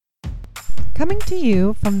Coming to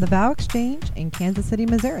you from the Vow Exchange in Kansas City,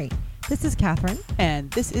 Missouri. This is Catherine.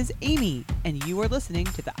 And this is Amy, and you are listening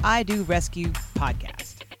to the I Do Rescue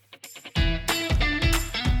podcast.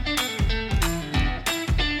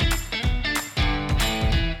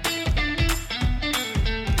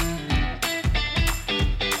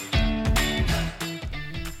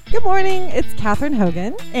 Good morning, it's Catherine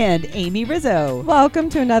Hogan. And Amy Rizzo.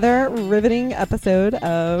 Welcome to another riveting episode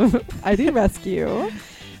of I Do Rescue.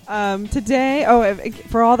 Today,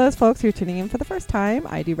 for all those folks who are tuning in for the first time,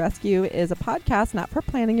 I Do Rescue is a podcast not for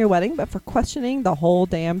planning your wedding, but for questioning the whole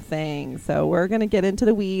damn thing. So we're going to get into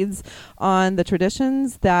the weeds on the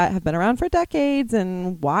traditions that have been around for decades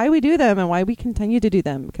and why we do them and why we continue to do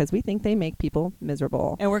them, because we think they make people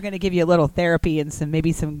miserable. And we're going to give you a little therapy and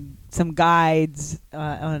some guides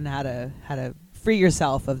on how to free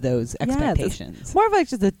yourself of those expectations. Yes, more of like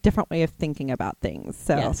just a different way of thinking about things.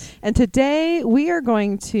 So, yes. And today we are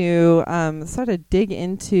going to sort of dig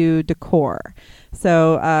into decor.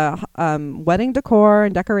 So, wedding decor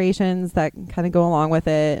and decorations that kind of go along with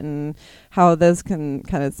it, and how those can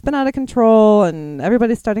kind of spin out of control, and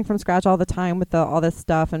everybody's starting from scratch all the time with all this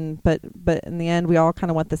stuff. And but in the end, we all kind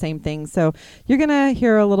of want the same thing. So, you're gonna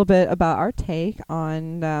hear a little bit about our take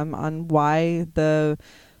on why the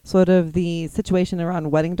sort of the situation around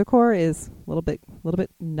wedding decor is a little bit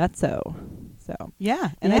nutso. So yeah,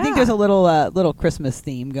 and I think there's a little Christmas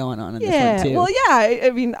theme going on in this one too. Well, yeah. I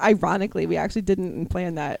mean, ironically, we actually didn't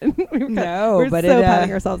plan that. we're but so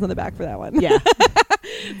patting ourselves on the back for that one. Yeah.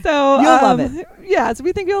 So you'll love it. Yeah, so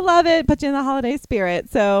we think you'll love it. Put you in the holiday spirit.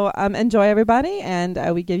 So enjoy, everybody,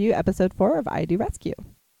 and we give you episode 4 of I Do Rescue.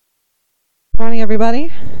 Morning,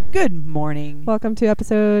 everybody. Good morning. Welcome to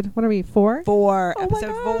episode, what are we, 4? 4. Oh episode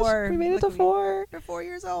my gosh, 4. we made it to 4. We're 4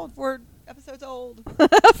 years old. 4 episodes old.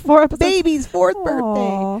 4 episodes. Baby's 4th Aww.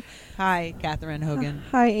 birthday. Hi, Catherine Hogan.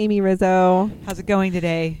 Hi, Amy Rizzo. How's it going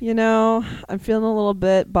today? You know, I'm feeling a little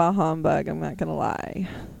bit bah humbug. I'm not gonna lie.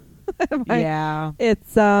 Yeah.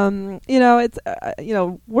 It's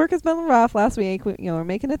work has been rough last week. We're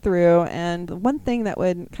making it through, and one thing that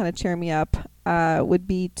would kind of cheer me up would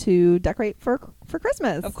be to decorate for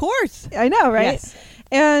Christmas. Of course. I know, right? Yes.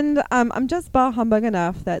 And I'm just bah humbug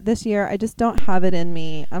enough that this year I just don't have it in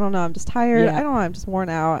me. I don't know. I'm just tired. Yeah. I don't know. I'm just worn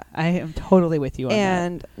out. I am totally with you on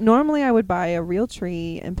and that. Normally I would buy a real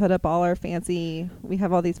tree and put up all our we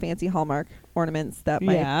have all these fancy Hallmark ornaments that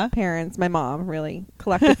my mom really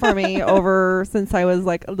collected for me over since I was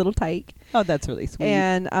like a little tyke. Oh, that's really sweet.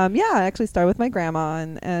 And I actually started with my grandma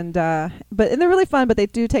and they're really fun, but they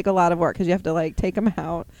do take a lot of work because you have to like take them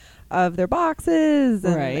out of their boxes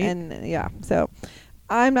and so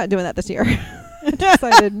I'm not doing that this year. I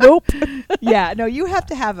decided nope. Yeah, no, you have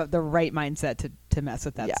to have the right mindset to mess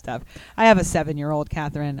with that stuff. I have a 7-year-old,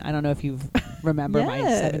 Catherine. I don't know if you remember my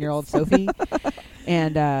 7-year-old Sophie.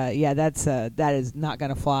 And that is not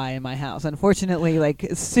going to fly in my house. Unfortunately, like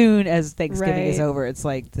as soon as Thanksgiving is over, it's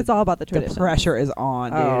like it's all about the tradition. The pressure is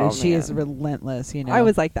on, dude. Oh, and she is relentless, you know. I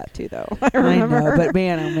was like that too, though. I remember. I know, but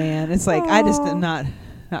man, oh man, it's like I just am not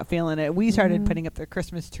feeling it. We started putting up the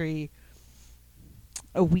Christmas tree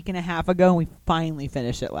a week and a half ago, and we finally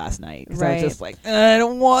finished it last night. Because I was just like, I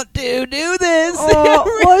don't want to do this. Oh,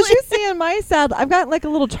 really? Well, as you see in my set, I've got like a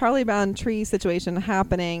little Charlie Brown tree situation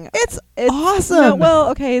happening. It's awesome.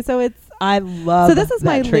 I love so this is that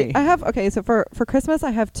my tree. So for Christmas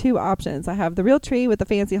I have 2 options. I have the real tree with the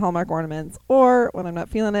fancy Hallmark ornaments, or when I'm not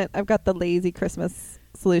feeling it, I've got the lazy Christmas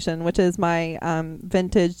solution, which is my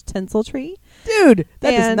vintage tinsel tree. Dude,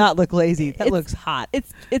 that does not look lazy. That looks hot.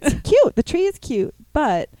 It's cute. The tree is cute,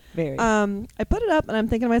 but very. I put it up and I'm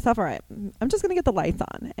thinking to myself, all right, I'm just gonna get the lights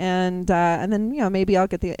on, and then maybe I'll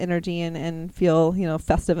get the energy and feel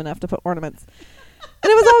festive enough to put ornaments.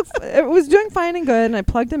 And it was doing fine and good, and I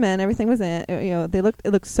plugged them in. Everything was in. It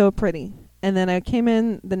looked so pretty. And then I came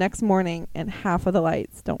in the next morning, and half of the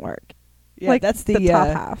lights don't work. Yeah, like that's the top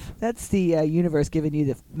half. That's the universe giving you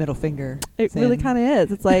the middle finger. It really kind of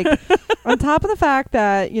is. It's like on top of the fact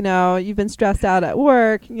that you've been stressed out at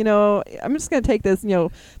work. I'm just gonna take this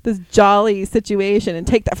this jolly situation and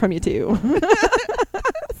take that from you too.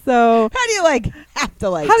 So how do you have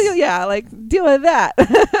to How do you deal with that?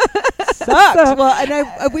 Sucks. Well,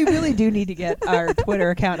 and we really do need to get our Twitter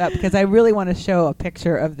account up because I really want to show a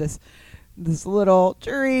picture of this little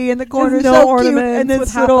tree in the corner, no so ornaments, cute, and this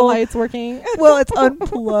with half the lights working. Well, it's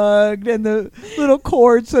unplugged, and the little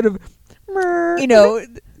cord sort of,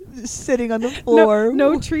 sitting on the floor.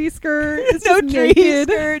 No tree skirt. It's no just tree naked.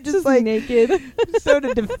 skirt. Just naked. sort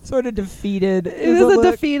of defeated. It is a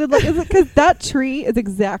defeated look. Because that tree is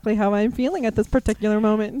exactly how I'm feeling at this particular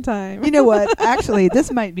moment in time. You know what? Actually,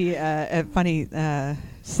 this might be a funny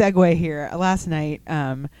segue here. Last night,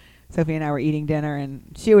 Sophie and I were eating dinner,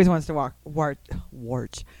 and she always wants to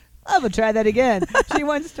watch. I will try that again. She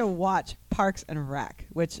wants to watch Parks and Rec,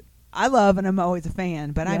 which I love, and I'm always a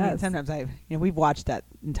fan. But I mean, sometimes we've watched that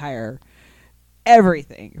entire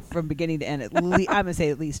everything from beginning to end. I'm gonna say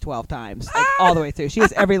at least 12 times, like all the way through. She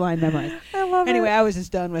has every line memorized. I love Anyway, it. I was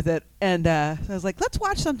just done with it, and so I was like, let's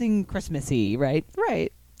watch something Christmassy, right?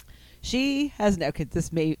 Right. She has no.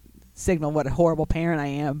 This may signal what a horrible parent I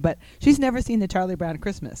am, but she's never seen the Charlie Brown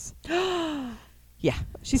Christmas. Yeah,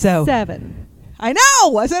 She's so 7. I know.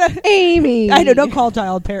 Was it Amy? I know. Don't call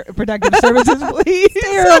Child Protective Services, please.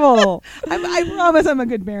 Terrible. I promise I'm a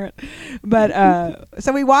good parent. But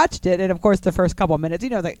so we watched it, and of course, the first couple of minutes,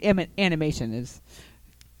 the animation is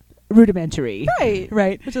rudimentary,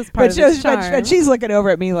 right? Which is part of its charm. But she's looking over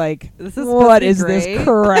at me like, This is "What is great. this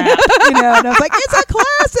crap?" And I was like, "It's a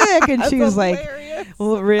classic," and she was hilarious. like,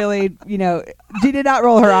 well, "Really?" She did not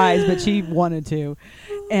roll her eyes, but she wanted to,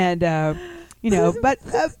 and. But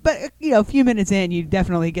a few minutes in, you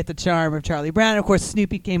definitely get the charm of Charlie Brown. Of course,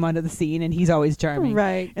 Snoopy came onto the scene, and he's always charming.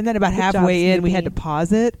 Right. And then about Good halfway job, in, we had to Snoopy.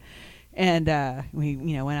 pause it, and we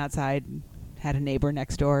went outside, had a neighbor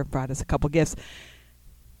next door, brought us a couple gifts,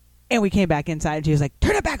 and we came back inside, and she was like,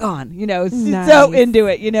 "Turn it back on," she's Nice. so into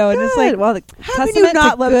it, and it's like, well, how can you testament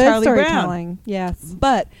not to love good Charlie Brown? storytelling. Yes.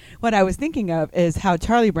 But what I was thinking of is how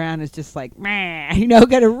Charlie Brown is just like, meh,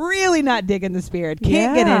 gonna really not dig in the spirit,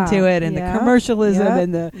 can't get into it, and the commercialism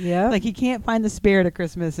and the like, he can't find the spirit of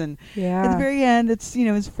Christmas. And at the very end, it's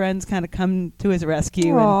his friends kind of come to his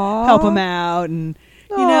rescue and help him out, and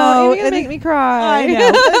you're gonna make me cry. I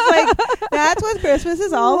know. It's like, that's what Christmas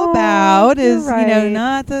is all about. Is right.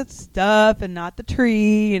 not the stuff and not the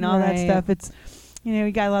tree and all that Right. stuff. It's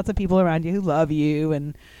you got lots of people around you who love you,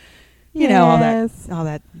 and Yes. all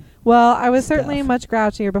that. Well, I was certainly stuff. much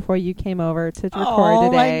grouchier before you came over to record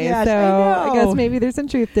Oh, my today, gosh, so I know. I guess maybe there's some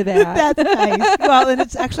truth to that. That's nice. Well, and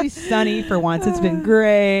it's actually sunny for once. It's been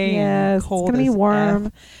gray and Yes, cold. it's gonna be as warm.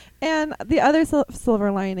 F. And the other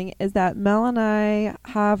silver lining is that Mel and I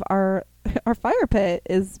have our fire pit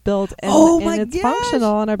is built and, and it's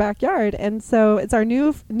functional in our backyard, and so it's our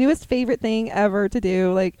newest favorite thing ever to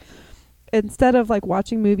do. Like, instead of like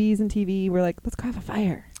watching movies and TV, we're like, let's go have a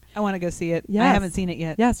fire. I want to go see it. Yes. I haven't seen it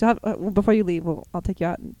yet. Yes, you'll have, before you leave, I'll take you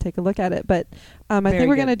out and take a look at it. But I think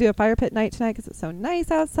we're going to do a fire pit night tonight because it's so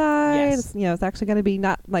nice outside. Yes. It's actually going to be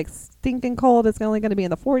not like stinking cold. It's only going to be in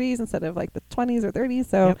the 40s instead of like the 20s or 30s.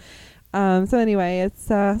 So, so anyway, it's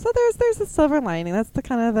so there's a silver lining. That's the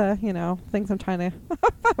kind of the things I'm trying to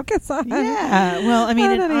focus on. Yeah. Well, I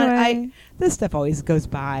mean, But anyway. this stuff always goes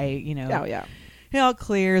by. Oh yeah. It all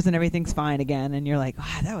clears and everything's fine again, and you're like,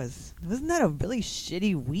 wow, wasn't that a really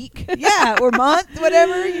shitty week? Yeah, or month,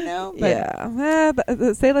 whatever, But yeah,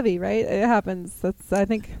 c'est la vie, right? It happens. I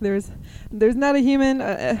think there's not a human.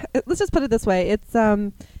 Let's just put it this way: it's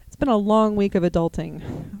been a long week of adulting,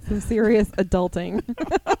 some serious adulting.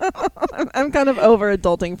 I'm kind of over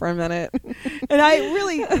adulting for a minute, and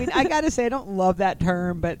I gotta say, I don't love that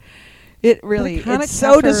term, but. It really, it's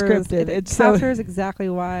so captures, descriptive. It captures captures exactly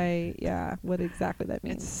why, what exactly that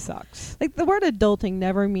means. It sucks. Like, the word adulting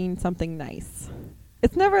never means something nice.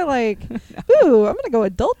 It's never like, ooh, I'm gonna go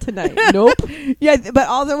adult tonight. Nope. Yeah, but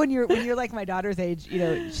although when you're like my daughter's age,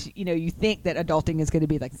 you think that adulting is going to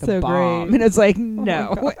be like the So bomb, great. and it's like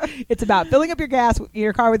no, it's about filling up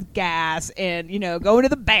your car with gas, and going to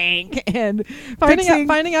the bank and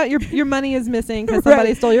finding out your money is missing because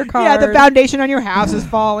somebody stole your car. Yeah, the foundation on your house is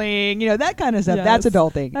falling. That kind of stuff. Yes. That's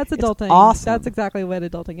adulting. That's It's adulting. awesome. That's exactly what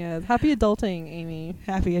adulting is. Happy adulting, Amy.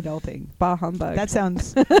 Happy adulting. Bah humbug. That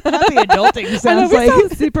sounds happy adulting. I know, Sounds we like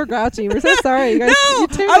sound super grouchy. We're so sorry, you guys. no. You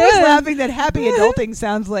tuned I was in. laughing that happy adulting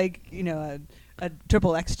sounds like a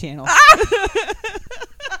triple X channel.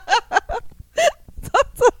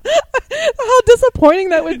 How disappointing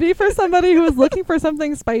that would be for somebody who was looking for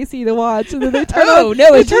something spicy to watch, and then they turn on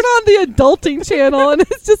the adulting channel, and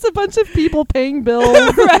it's just a bunch of people paying bills,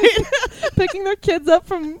 right? Picking their kids up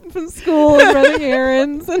from school and running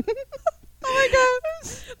errands. And oh my god!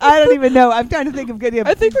 I don't even know. I'm trying to think of getting.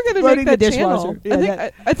 I think we're going to make that the dishwasher. channel. Yeah,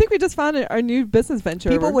 I think we just found our new business venture.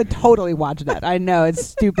 People would totally watch that. I know it's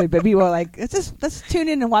stupid, but people are like, let's tune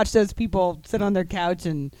in and watch those people sit on their couch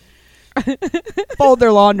and fold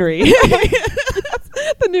their laundry.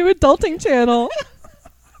 The new adulting channel.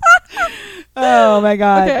 Oh my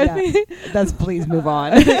God! Okay, yeah. I think That's please move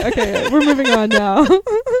on. okay, we're moving on now.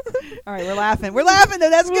 All right, we're laughing. We're laughing though.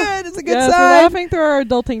 That's good. It's a good yes, sign. we're laughing through our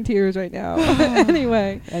adulting tears right now.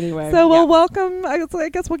 Anyway, so we'll welcome. I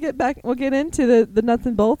guess we'll get back. We'll get into the nuts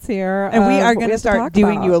and bolts here, and we are going to start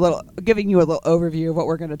giving about. you a little overview of what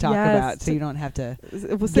we're going to talk about, so you don't have to.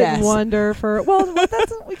 We'll sit and wonder for. Well,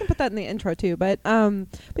 we can put that in the intro too. But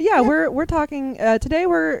yeah, we're talking today.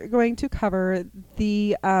 We're going to cover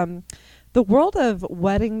the world of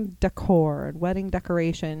wedding decor and wedding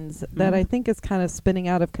decorations that I think is kind of spinning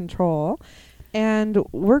out of control. And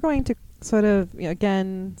we're going to sort of,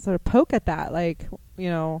 again, sort of poke at that. Like,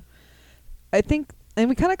 I think, and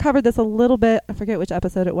we kind of covered this a little bit. I forget which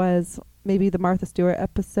episode it was. Maybe the Martha Stewart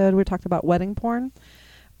episode. We talked about wedding porn.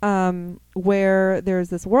 Where there's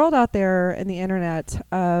this world out there in the internet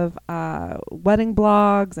of wedding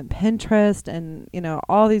blogs and Pinterest and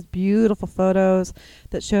all these beautiful photos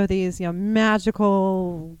that show these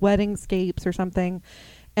magical wedding-scapes or something,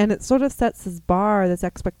 and it sort of sets this bar, this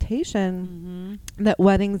expectation that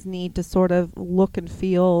weddings need to sort of look and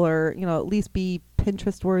feel, or at least be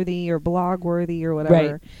Pinterest worthy or blog worthy or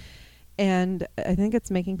whatever. Right. And I think it's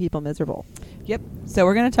making people miserable. Yep. So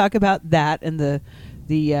we're going to talk about that and the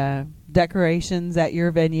decorations at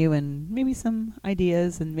your venue, and maybe some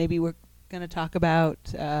ideas, and maybe we're going to talk about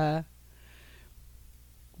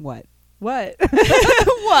what what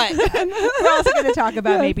we're also going to talk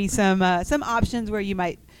about maybe some options where you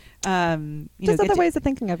might just other ways of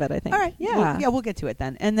thinking of it, I think. All right. We'll get to it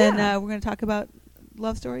then, and then we're going to talk about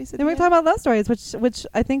love stories. Then we're talking about love stories, which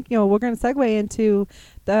I think we're going to segue into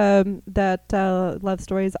that love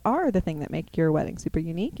stories are the thing that make your wedding super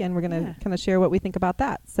unique, and we're going to kind of share what we think about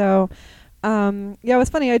that. So, it was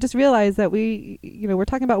funny. I just realized that we're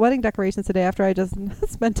talking about wedding decorations today after I just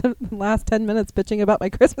spent the last 10 minutes bitching about my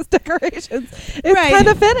Christmas decorations. It's kind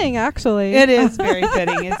of fitting, actually. It is very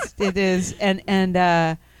fitting. It is, and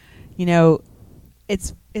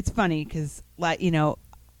it's funny because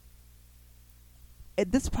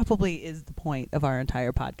this probably is the point of our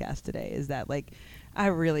entire podcast today, is that I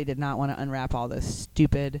really did not want to unwrap all those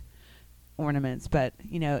stupid ornaments, but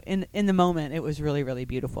in the moment it was really, really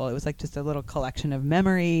beautiful. It was like just a little collection of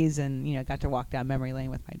memories, and got to walk down memory lane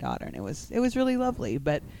with my daughter, and it was really lovely.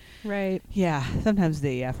 But sometimes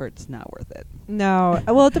the effort's not worth it. No.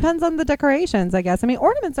 Well, it depends on the decorations, I guess. I mean,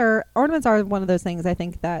 ornaments are one of those things I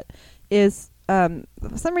think that is for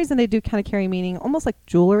some reason they do kind of carry meaning, almost like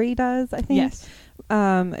jewelry does, I think. Yes.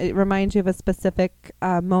 It reminds you of a specific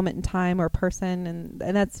moment in time or person,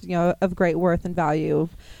 and that's of great worth and value.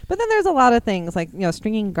 But then there's a lot of things like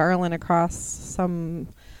stringing garland across some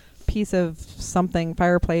piece of something,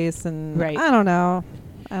 fireplace, and I don't know.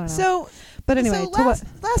 So, but anyway,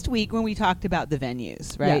 last week when we talked about the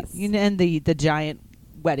venues, right? Yes. And the giant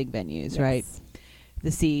wedding venues, yes. right?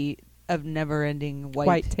 The sea of never-ending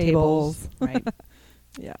white tables, right?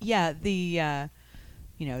 Yeah. The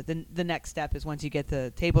next step is once you get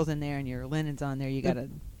the tables in there and your linens on there, you got to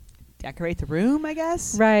decorate the room, I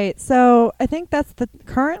guess. Right. So I think that's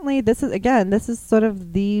this is sort of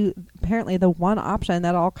apparently the one option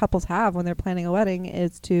that all couples have when they're planning a wedding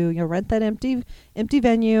is to rent that empty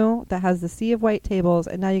venue that has the sea of white tables,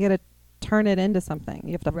 and now you got to turn it into something.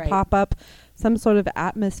 You have to pop up some sort of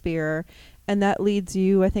atmosphere. And that leads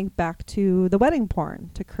you, I think, back to the wedding porn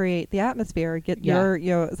to create the atmosphere. Get your,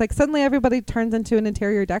 it's like suddenly everybody turns into an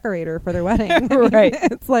interior decorator for their wedding. Right.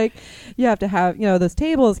 It's like you have to have, those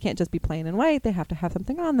tables can't just be plain and white. They have to have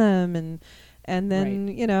something on them. And then,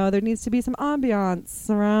 there needs to be some ambiance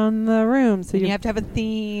around the room. So you have to have a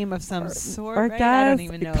theme of some sort. Or right? I don't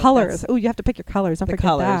even know. Colors. Oh, you have to pick your colors. Don't forget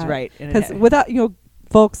colors, that. Right. Because without,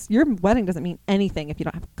 folks, your wedding doesn't mean anything if you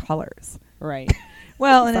don't have colors. Right.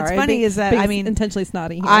 Well, and it's funny is that, intentionally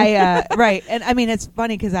snotty here. Right. And I mean, it's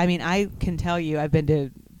funny because I can tell you, I've been to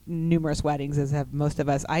numerous weddings, as have most of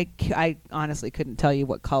us. I honestly couldn't tell you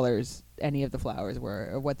what colors any of the flowers were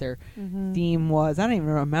or what their theme was. I don't even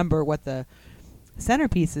remember what the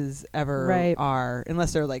centerpieces ever are,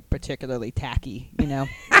 unless they're particularly tacky,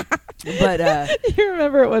 But you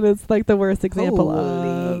remember when it's the worst example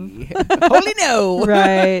of holy no.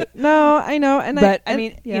 Right. No, I know. And but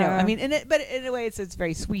in a way it's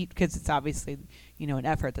very sweet because it's obviously an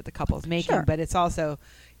effort that the couple's making. Sure. But it's also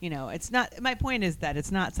it's not. My point is that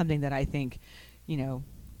it's not something that I think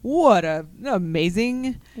what an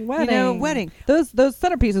amazing wedding. Those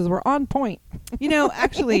centerpieces were on point.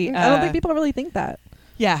 Actually, I don't think people really think that.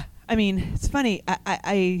 Yeah, I mean, it's funny.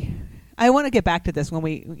 I want to get back to this when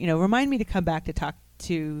we, remind me to come back to talk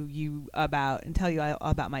to you about and tell you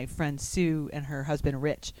about my friend Sue and her husband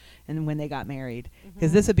Rich, and when they got married.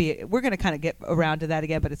 Because this would be, we're going to kind of get around to that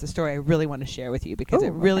again, but it's a story I really want to share with you because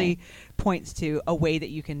it really points to a way that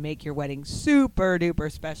you can make your wedding super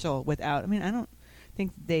duper special without. I mean, I don't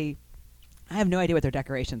think I have no idea what their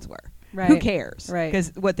decorations were. Right. Who cares? Right.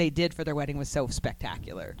 Because what they did for their wedding was so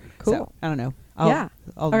spectacular. Cool. So, I don't know.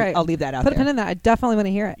 I'll leave that out Put there. a pin in that. I definitely want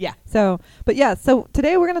to hear it. Yeah. So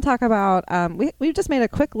today we're going to talk about, we've just made a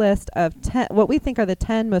quick list of 10, what we think are the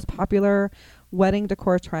 10 most popular wedding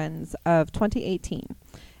decor trends of 2018.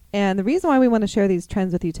 And the reason why we want to share these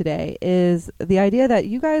trends with you today is the idea that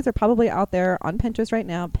you guys are probably out there on Pinterest right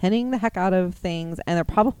now pinning the heck out of things, and there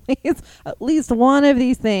probably is at least one of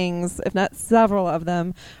these things, if not several of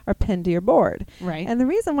them, are pinned to your board. Right. And the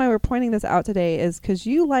reason why we're pointing this out today is because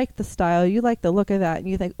you like the style, you like the look of that, and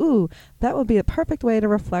you think, ooh, that would be a perfect way to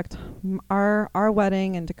reflect our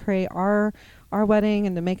wedding and to create our wedding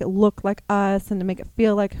and to make it look like us and to make it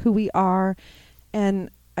feel like who we are. And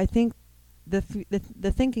I think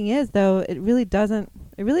the thinking is, though, it really doesn't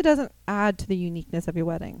add to the uniqueness of your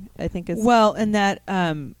wedding. I think it's and that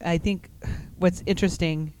I think what's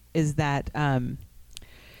interesting is that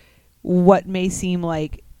what may seem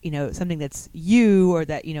like something that's you or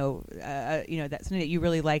that that's something that you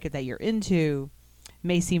really like or that you're into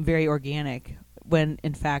may seem very organic when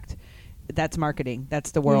in fact that's marketing.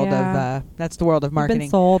 That's the world of marketing. Been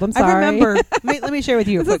sold. I'm sorry. I remember. let me share with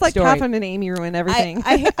you a this quick is like story. Catherine and Amy ruin everything.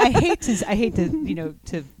 I hate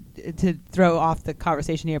to throw off the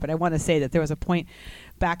conversation here, but I want to say that there was a point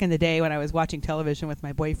back in the day when I was watching television with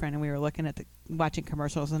my boyfriend and we were looking at watching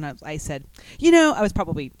commercials, and I said, I was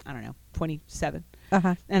probably 27,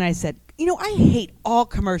 and I said, I hate all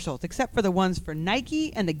commercials except for the ones for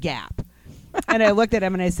Nike and the Gap, and I looked at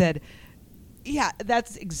him and I said, yeah,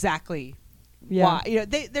 that's exactly. Yeah. Why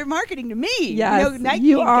they're marketing to me. Yes, Nike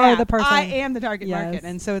you and are Gap. the person. I am the target Yes. market,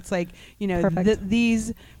 and so it's like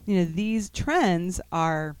these trends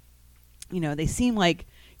are, they seem like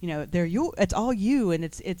they're you. It's all you, and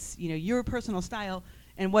it's your personal style.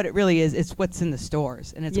 And what it really is, it's what's in the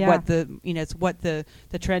stores, and it's what the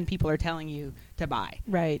trend people are telling you to buy.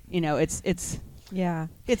 Right. It's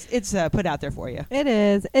put out there for you. It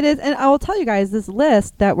is, and I will tell you guys this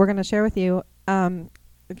list that we're going to share with you. I'll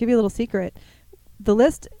give you a little secret. The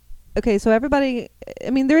list, okay, so everybody,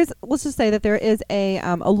 let's just say that there is a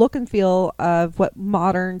look and feel of what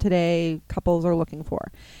modern today couples are looking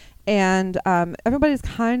for. And everybody's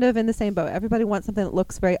kind of in the same boat. Everybody wants something that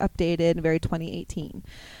looks very updated and very 2018.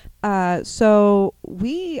 So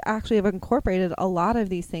we actually have incorporated a lot of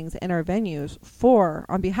these things in our venues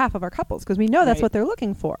on behalf of our couples, because we know that's what they're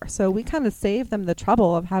looking for. So we kind of save them the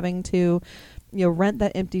trouble of having to rent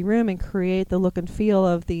that empty room and create the look and feel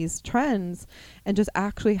of these trends, and just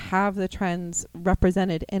actually have the trends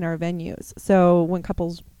represented in our venues. So when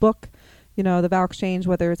couples book, the vow exchange,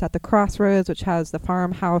 whether it's at the Crossroads, which has the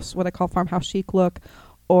farmhouse, what I call farmhouse chic look,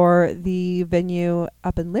 or the venue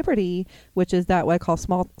up in Liberty, which is that what I call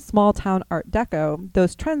small town art deco,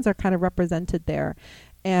 those trends are kind of represented there.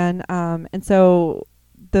 And so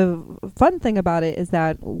the fun thing about it is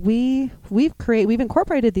that we've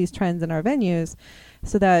incorporated these trends in our venues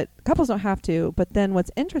so that couples don't have to. But then what's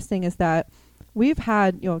interesting is that we've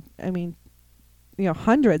had,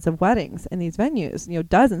 hundreds of weddings in these venues,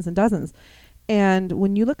 dozens and dozens. And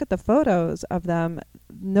when you look at the photos of them,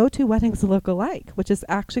 no two weddings look alike, which is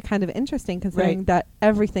actually kind of interesting considering that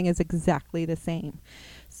everything is exactly the same.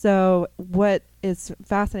 So what is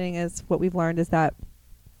fascinating is what we've learned is that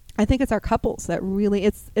I think it's our couples that really,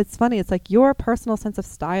 it's funny. It's like your personal sense of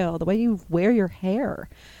style, the way you wear your hair,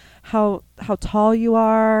 how tall you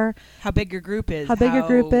are, how big your group is,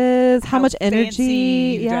 how much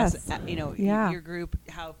energy you dress, your group,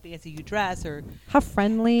 how fancy you dress, or how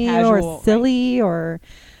friendly casual, or silly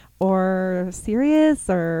or serious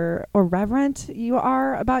or reverent you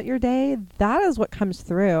are about your day. That is what comes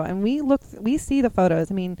through. And we see the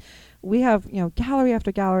photos. We have, gallery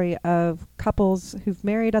after gallery of couples who've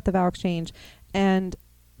married at the vow exchange, and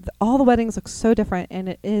all the weddings look so different,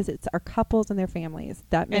 and it's our couples and their families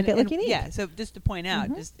that make it look unique. Yeah, so just to point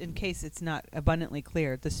out, just in case it's not abundantly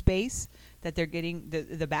clear, the space that they're getting,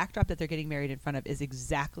 the backdrop that they're getting married in front of is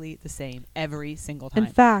exactly the same every single time.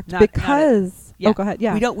 In fact, go ahead.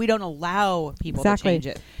 Yeah. We don't allow people to change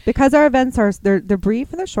it. Because our events they're brief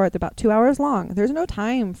and they're short. They're about 2 hours long. There's no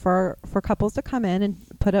time for couples to come in and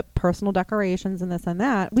put up personal decorations and this and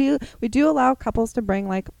that. We do allow couples to bring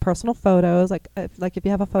like personal photos, like if you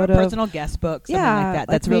have a photo, or personal guest book, something like that.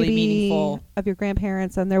 That's really meaningful, of your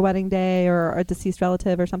grandparents on their wedding day or a deceased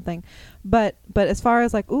relative or something. But as far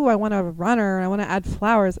as like, ooh, I want a runner, I want to add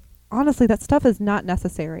flowers. honestly, that stuff is not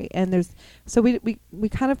necessary. And so we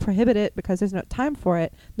kind of prohibit it because there's no time for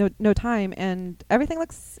it, no time, and everything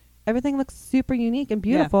looks super unique and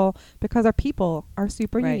beautiful because our people are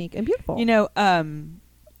super unique and beautiful.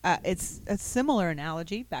 It's a similar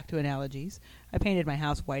analogy, back to analogies. I painted my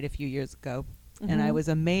house white a few years ago, and I was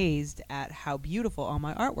amazed at how beautiful all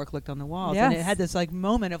my artwork looked on the walls. Yes. And it had this like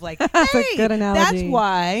moment of like, that's hey, a good analogy. that's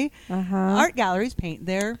why art galleries paint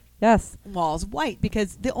their walls white,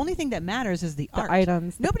 because the only thing that matters is the art.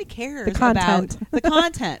 Items. Nobody cares the content. about the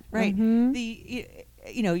content, right? Mm-hmm.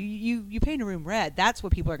 You paint a room red. That's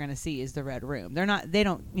what people are going to see is the red room.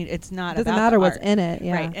 It's not. Doesn't about matter the what's art. in it,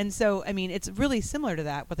 yeah. Right. And so, I mean, it's really similar to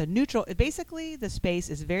that with a neutral. Basically, the space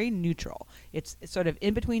is very neutral. It's sort of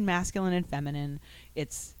in between masculine and feminine.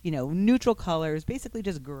 It's neutral colors, basically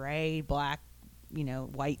just gray, black,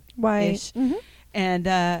 white-ish. Mm-hmm. And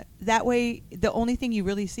that way, the only thing you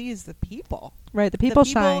really see is the people. Right, the people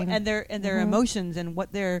shine, and their emotions and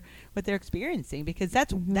what they're experiencing, because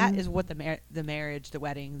that is what the marriage, the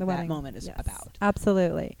wedding, that moment is about.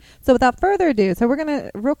 Absolutely. So without further ado, we're gonna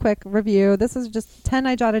real quick review. This is just 10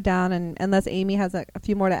 I jotted down, and unless Amy has a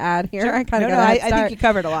few more to add here, sure. I kind of I think you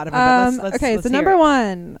covered a lot of it. But let's number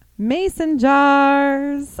 1, mason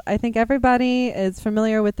jars. I think everybody is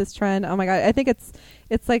familiar with this trend. Oh my god, I think it's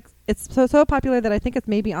so popular that I think it's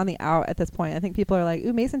maybe on the out at this point. I think people are like,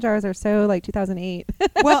 ooh, mason jars are so like 2008.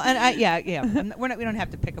 Well, and we don't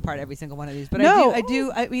have to pick apart every single one of these, but no. I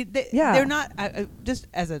do. I mean, they're not. Just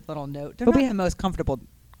as a little note, they're not the most comfortable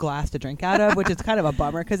glass to drink out of, which is kind of a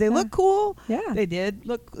bummer because they look cool. Yeah, they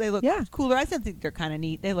look cooler. I still think they're kind of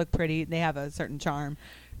neat. They look pretty. They have a certain charm,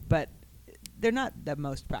 but they're not the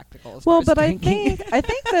most practical. But I think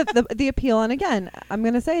that the appeal, and again, I'm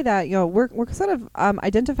going to say that we're sort of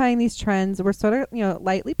identifying these trends. We're sort of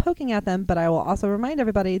lightly poking at them, but I will also remind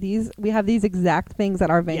everybody we have these exact things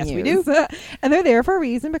at our venues. Yes, we do, and they're there for a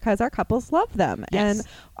reason because our couples love them. Yes.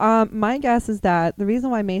 And my guess is that the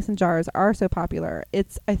reason why mason jars are so popular,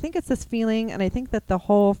 I think it's this feeling, and I think that the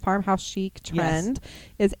whole farmhouse chic trend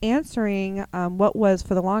is answering what was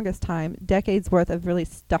for the longest time decades worth of really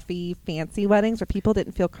stuffy, fancy weddings where people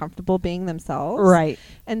didn't feel comfortable being themselves. Right.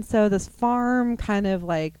 And so this farm kind of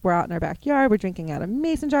like, we're out in our backyard, we're drinking out of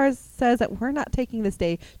mason jars, says that we're not taking this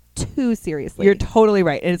day too seriously. You're totally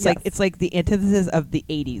right. And it's like the antithesis of the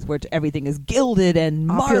 80s where everything is gilded and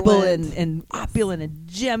marble and opulent and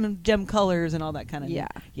gem colors and all that kind of thing.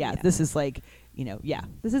 Yeah. This is like,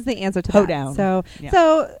 this is the answer to Toe that. down.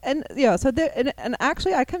 And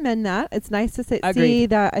actually I commend that. It's nice to see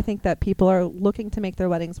that. I think that people are looking to make their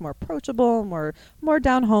weddings more approachable, more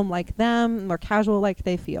down home like them, more casual like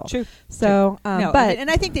they feel. True. So, but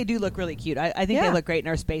I think they do look really cute. I think they look great in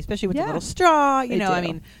our space, especially with the little straw. I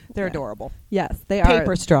mean, they're adorable. Yes, they are.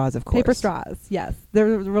 Paper straws, of course. Paper straws. Yes, they're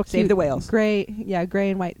real cute. Save the whales. Gray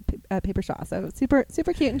and white paper straws. So super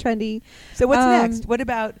cute and trendy. So what's next?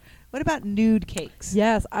 What about nude cakes?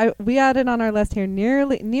 Yes, we added on our list here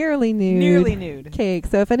nearly nude. Nearly nude cake.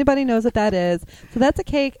 So if anybody knows what that is, so that's a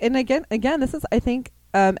cake. And again, this is, I think,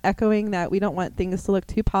 echoing that we don't want things to look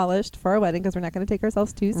too polished for our wedding because we're not going to take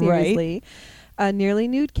ourselves too seriously. Right. Nearly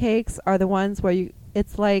nude cakes are the ones where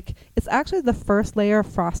it's actually the first layer of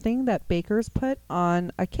frosting that bakers put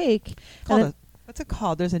on a cake. What's it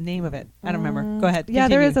called? There's a name of it. I don't remember. Go ahead. Yeah,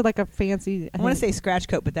 continue. there is a fancy... I want to say scratch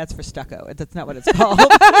coat, but that's for stucco. That's not what it's called.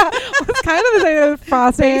 It's kind of the same as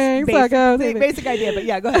frosting, stucco. Basic idea, but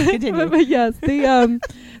yeah, go ahead. Continue. but yes,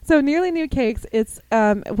 so nearly nude cakes, it's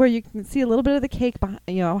where you can see a little bit of the cake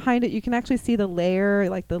behind it. You can actually see the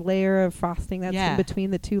layer of frosting that's in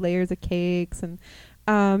between the two layers of cakes. And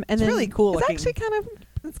it's really cool. It's actually kind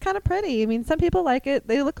of pretty. I mean, some people like it.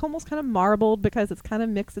 They look almost kind of marbled because it's kind of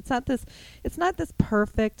mixed. It's not this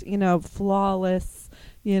perfect, flawless,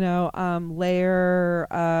 layer,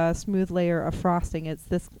 smooth layer of frosting. It's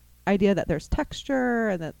this idea that there's texture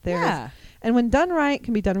and that there's, and when done right,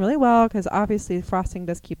 can be done really well because obviously frosting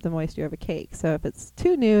does keep the moisture of a cake. So if it's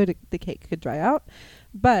too nude, the cake could dry out.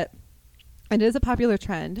 But it is a popular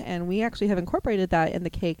trend, and we actually have incorporated that in the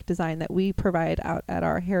cake design that we provide out at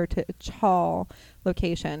our Heritage Hall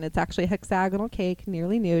location. It's actually a hexagonal cake,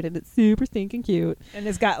 nearly nude, and it's super stinking cute. And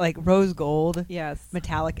it's got like rose gold,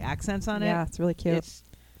 metallic accents on it. Yeah, it's really cute. It's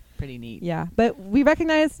pretty neat. Yeah, but we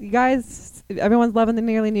recognize you guys. Everyone's loving the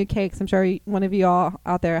nearly nude cakes. I'm sure one of you all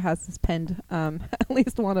out there has this pinned, at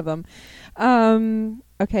least one of them.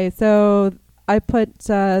 Okay, so I put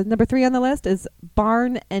number 3 on the list is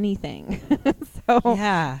barn anything. So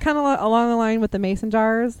kind of along the line with the mason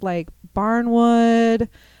jars, like barnwood,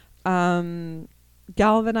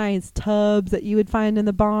 galvanized tubs that you would find in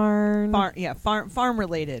the barn. Farm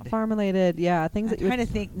related. Farm related, yeah. Things I'm that you trying to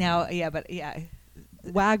think now.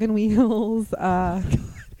 wagon wheels.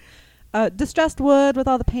 Distressed wood with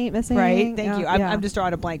all the paint missing. Right. Thank you. I'm just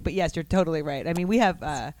drawing a blank, but yes, you're totally right. I mean, we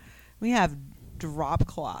have drop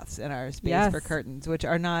cloths in our space for curtains, which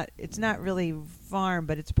are not. It's not really farm,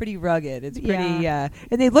 but it's pretty rugged. It's pretty, and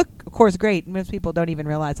they look, of course, great. Most people don't even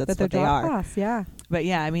realize that's what they are. Cloths, yeah. But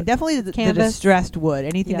yeah, I mean, definitely the distressed wood.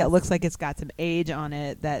 Anything that looks like it's got some age on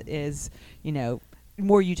it, that is,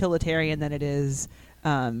 more utilitarian than it is.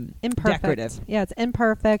 Imperfect. Decorative. Yeah, it's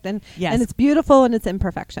imperfect and it's beautiful in its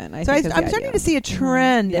imperfection. I'm starting to see a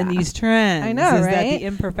trend in these trends. I know, is right? That the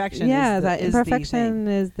imperfection. Yeah, is that imperfection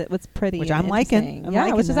is what's pretty, which I'm liking.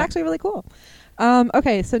 Which is actually really cool.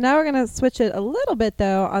 Okay, so now we're going to switch it a little bit,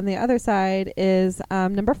 though. On the other side is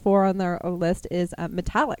number 4 on our list is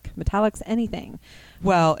metallic. Metallic's anything.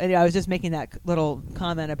 Well, and I was just making that little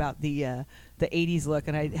comment about the 80s look,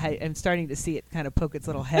 and I'm starting to see it kind of poke its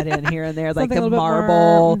little head in here and there, like the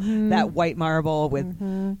marble, that white marble with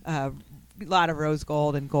a lot of rose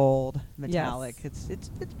gold and gold metallic. Yes. It's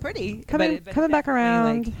pretty. Coming back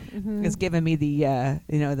around. It's giving me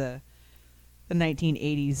the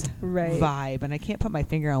 1980s vibe, and I can't put my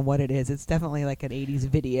finger on what it is. It's definitely like an 80s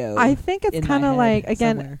video. I think it's kind of like,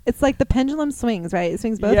 again, somewhere. It's like the pendulum swings, right? It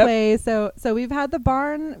swings both ways. So we've had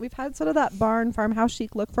sort of that barn farmhouse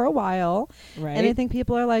chic look for a while. Right. And I think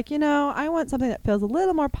people are like, I want something that feels a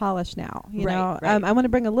little more polished now. You know, I want to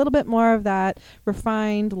bring a little bit more of that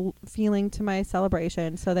refined feeling to my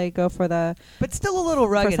celebration. So they go for but still a little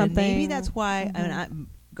rugged. And maybe that's why. I mean,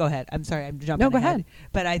 go ahead. I'm sorry. I'm jumping ahead. Go ahead.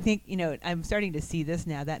 But I think, I'm starting to see this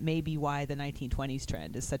now. That may be why the 1920s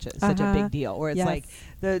trend is such a big deal. Where it's like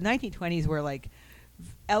the 1920s were like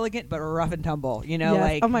elegant but rough and tumble.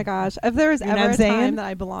 Like, oh my gosh, if there was ever a time that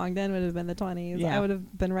I belonged in, would have been the 20s. Yeah. I would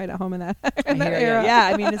have been right at home in that era. Yeah,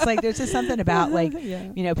 I mean, it's like there's just something about like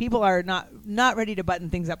people are not ready to button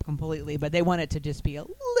things up completely, but they want it to just be a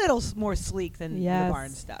little more sleek than the barn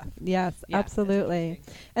stuff. Yes, absolutely.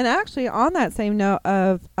 And actually, on that same note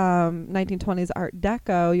of 1920s Art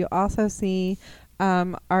Deco, you also see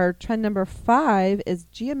our trend number 5 is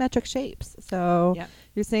geometric shapes. So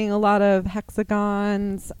you're seeing a lot of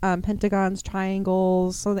hexagons, pentagons,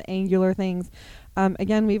 triangles, so the angular things.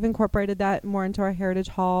 Again, we've incorporated that more into our Heritage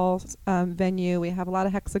Hall venue. We have a lot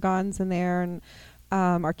of hexagons in there, and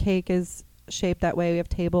our cake is shaped that way. We have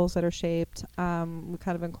tables that are shaped. We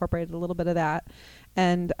kind of incorporated a little bit of that.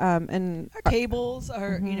 And our tables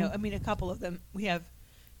are, I mean, a couple of them. We have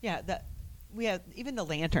even the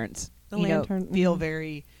lanterns. Feel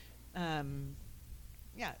very,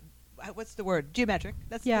 what's the word? Geometric.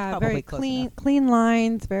 That's probably very close clean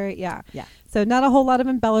lines. Very, So not a whole lot of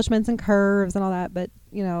embellishments and curves and all that, but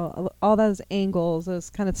all those angles, those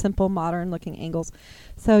kind of simple, modern-looking angles.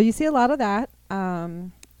 So you see a lot of that,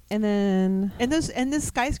 and then this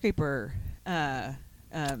skyscraper.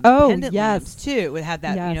 Pendant lamps too would have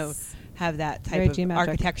that have that type very of geometric.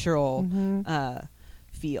 Architectural.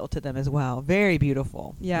 Feel to them as well. Very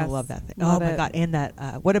beautiful. Yes. I love that thing. Oh my God. And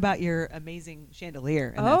that what about your amazing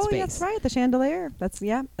chandelier in that space? That's right, the chandelier. It's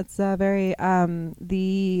very take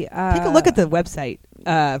a look at the website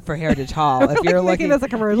for Heritage Hall if you're looking. That's a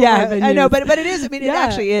commercial. I know, but it is. I mean, it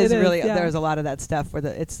actually is really. Yeah. There's a lot of that stuff where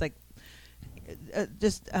it's like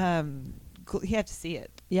you have to see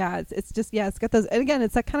it. Yeah, it's got those, and again,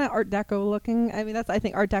 it's that kind of Art Deco looking. I mean, I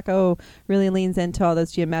think Art Deco really leans into all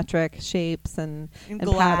those geometric shapes and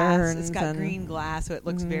glass. Patterns. It's got green glass, so it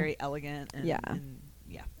looks very elegant. And,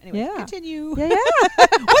 Anyway, continue. Yeah.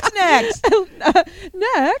 What's next?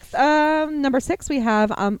 Next, number 6, we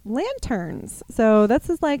have lanterns. So this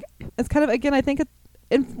is like, it's kind of, again, I think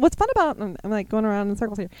and what's fun about, I'm like going around in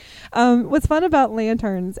circles here. What's fun about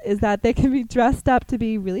lanterns is that they can be dressed up to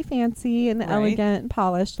be really fancy and elegant and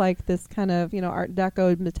polished, like this kind of, Art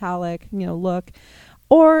Deco metallic, look.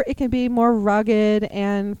 Or it can be more rugged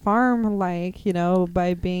and farm-like,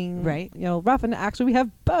 by being, rough. And actually, we have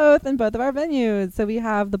both in both of our venues. So we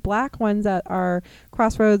have the black ones at our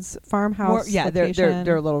Crossroads Farmhouse location.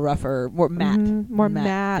 They're a little rougher, more matte. More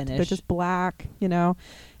matte. They're just black,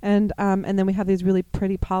 And then we have these really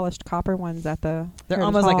pretty polished copper ones at the They're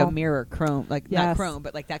almost like a mirror chrome, not chrome,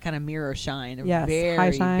 but like that kind of mirror shine. Yes, very,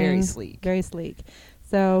 high shine, very sleek. Very sleek.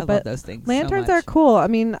 So, I love those things. Lanterns so are cool. I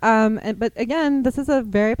mean, but again, this is a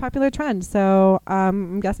very popular trend. So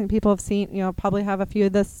I'm guessing people have seen, probably have a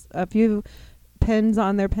few pins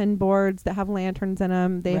on their pin boards that have lanterns in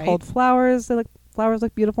them. They hold flowers. Flowers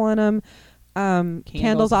look beautiful in them.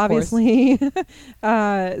 Candles obviously.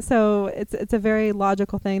 So it's a very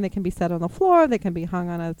logical thing that can be set on the floor. They can be hung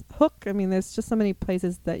on a hook. I mean, there's just so many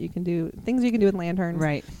places that you can do things you can do with lanterns,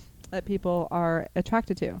 right, that people are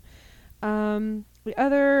attracted to. The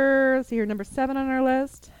other, so here, number 7 on our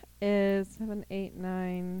list is 7, 8,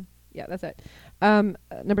 9. Yeah, that's it.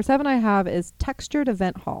 Number 7 I have is textured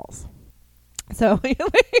event halls. So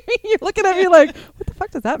you're looking at me like, what the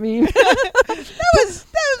fuck does that mean? that was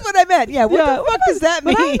what I meant. Yeah, what the fuck does that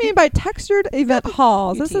mean? What I mean by textured event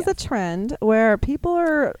halls, this is UTF. a trend where people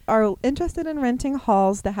are interested in renting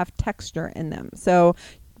halls that have texture in them. So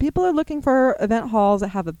people are looking for event halls that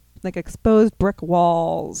have like exposed brick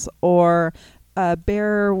walls or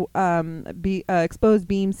bare exposed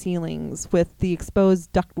beam ceilings with the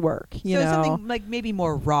exposed ductwork, you know, something like maybe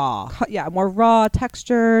more raw. More raw,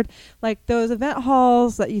 textured, like those event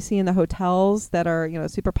halls that you see in the hotels that are, you know,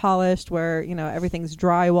 super polished, where, you know, everything's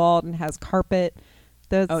drywalled and has carpet.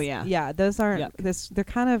 Those, those aren't this. They're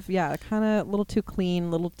kind of a little too clean, a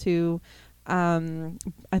little too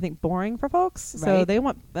I think boring for folks. Right. So they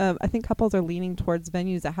want I think couples are leaning towards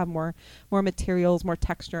venues that have more materials, more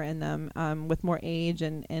texture in them, with more age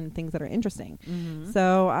and things that are interesting. Mm-hmm.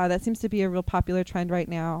 So that seems to be a real popular trend right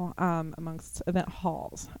now amongst event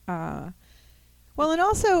halls. Well, and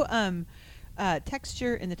also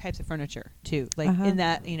texture in the types of furniture too, like in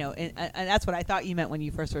that, you know, and that's what I thought you meant when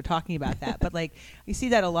you first were talking about that. But like you see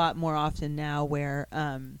that a lot more often now, where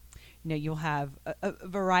you know, you'll have a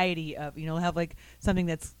variety of, you know, have like something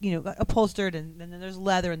that's, you know, upholstered, and then there's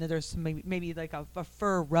leather, and then there's maybe like a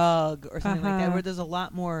fur rug or something like that, where there's a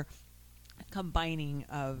lot more combining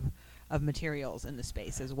of materials in the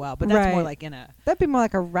space as well. But that's more like that'd be more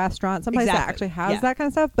like a restaurant, someplace that actually has Yeah. that kind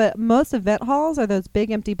of stuff. But most event halls are those big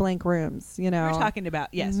empty blank rooms, you know. We're talking about,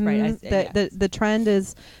 yes, Mm-hmm. right. The trend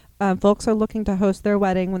is folks are looking to host their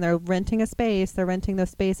wedding. When they're renting a space, they're renting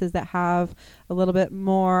those spaces that have a little bit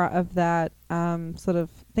more of that sort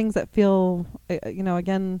of things that feel, you know,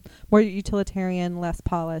 again, more utilitarian, less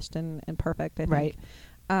polished and perfect, I think. Right.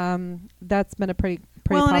 That's been a pretty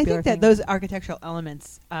well, and I popular think that thing. those architectural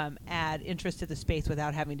elements add interest to the space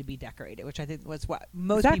without having to be decorated, which I think was what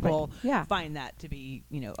most people find that to be,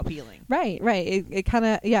 you know, appealing. Right. It kind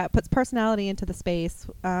of, it puts personality into the space,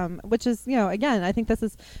 which is, you know, again, I think this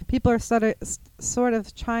is, people are sort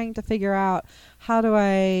of trying to figure out, how do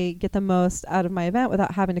I get the most out of my event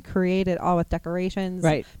without having to create it all with decorations?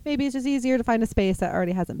 Right. Maybe it's just easier to find a space that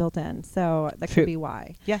already hasn't built in. So that could be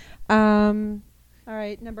why. Yeah. All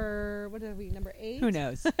right, number 8? Who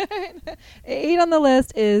knows? 8 on the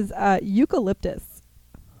list is eucalyptus,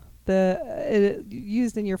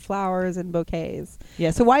 used in your flowers and bouquets.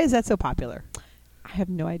 Yeah. So why is that so popular? I have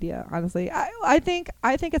no idea, honestly. I think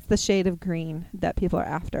it's the shade of green that people are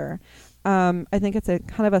after. I think it's a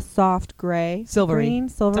kind of a soft gray, silvery.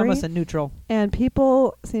 It's almost a neutral. And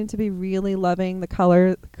people seem to be really loving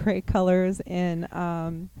the gray colors in.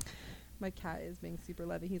 My cat is being super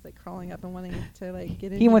lovey. He's like crawling up and wanting to like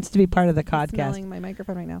get in. He wants to be part of the podcast. Smelling my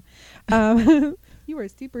microphone right now. You are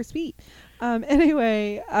super sweet.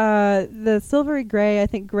 Anyway, the silvery gray. I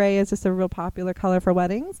think gray is just a real popular color for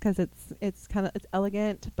weddings because it's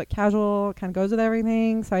elegant but casual. Kind of goes with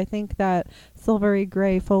everything. So I think that silvery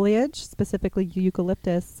gray foliage, specifically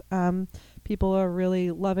eucalyptus, people are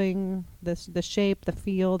really loving the shape, the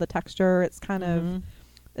feel, the texture. It's kind of,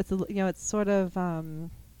 it's sort of.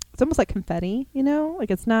 It's almost like confetti, you know,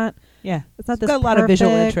 like it's not. Yeah, it's not. It's got a lot of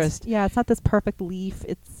visual interest. Yeah, it's not this perfect leaf.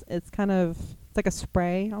 It's kind of, it's like a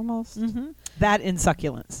spray almost. Mm-hmm. That in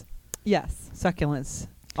succulents. Yes, succulents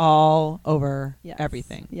all over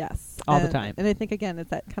everything. Yes, all the time. And I think again, it's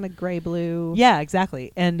that kind of gray blue. Yeah,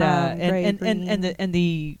 exactly. And gray, and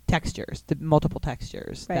the textures, the multiple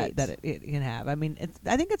textures right. that it can have. I mean,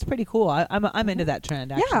 I think it's pretty cool. I'm into that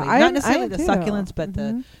trend actually. Yeah, not necessarily the too. succulents, but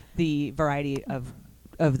the variety of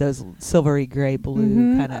those silvery gray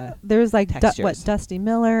blue kind of there's like Dusty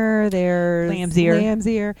Miller, there's Lamb's ear,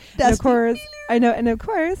 and of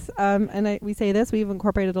course we say this, we've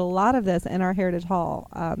incorporated a lot of this in our Heritage Hall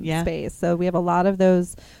space. So we have a lot of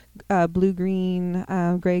those blue green,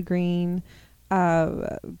 gray green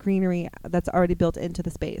greenery that's already built into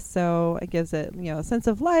the space. So it gives it, you know, a sense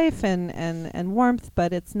of life and warmth,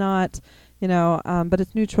 but it's not, you know, but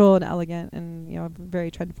it's neutral and elegant and, you know, very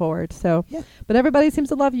trend forward. So, but everybody seems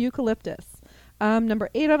to love eucalyptus. Number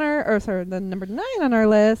 8 number 9 on our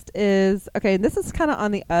list is, okay, this is kind of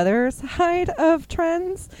on the other side of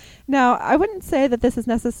trends. Now, I wouldn't say that this is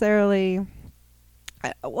necessarily,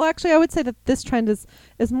 well, actually, I would say that this trend is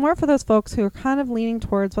more for those folks who are kind of leaning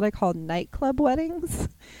towards what I call nightclub weddings.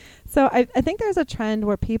 So I think there's a trend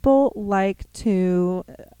where people like their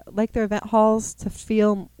event halls to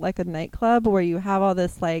feel like a nightclub where you have all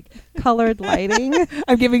this like colored lighting.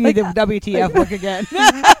 I'm giving you the WTF look again.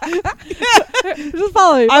 Just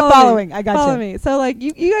follow me. I'm following. I got follow you. me. So like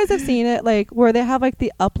you guys have seen it like where they have like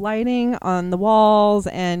the up lighting on the walls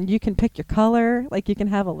and you can pick your color. Like you can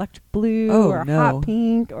have electric blue or hot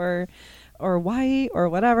pink or white or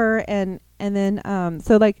whatever. And then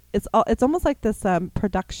so like it's almost like this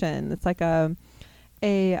production. It's like a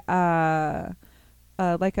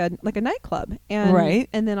nightclub, and right.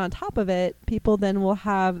 And then on top of it, people then will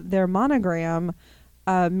have their monogram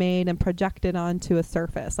made and projected onto a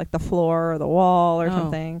surface, like the floor or the wall or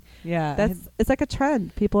something. Yeah, it's like a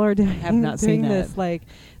trend. People are doing. I have not doing seen this like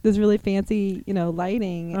this really fancy,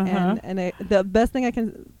 lighting, and the best thing I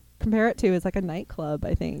can compare it to is like a nightclub.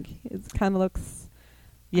 I think it kind of looks.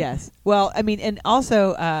 Yes. Well, I mean, and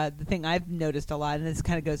also the thing I've noticed a lot, and this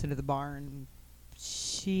kind of goes into the barn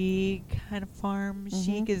chic kind of farm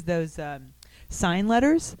chic, is those sign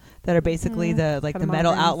letters that are basically the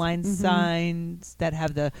metal outline signs that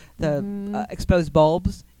have the exposed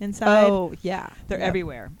bulbs inside. Oh yeah, they're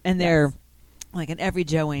everywhere, and they're like in every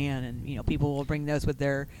Joanne, and people will bring those with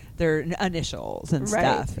their initials and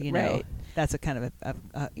stuff. Right. That's a kind of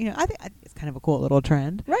I think it's kind of a cool little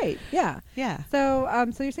trend. Right. Yeah. Yeah. So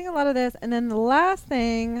so you're seeing a lot of this, and then the last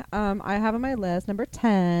thing I have on my list, number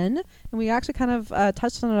 10, and we actually kind of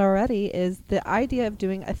touched on it already, is the idea of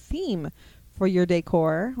doing a theme for your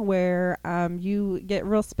decor where you get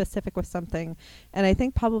real specific with something. And I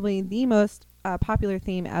think probably the most popular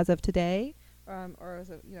theme as of today, or is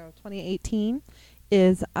it 2018,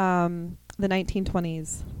 is the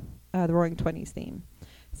 1920s, the Roaring Twenties theme.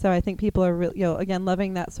 So I think people are really, again,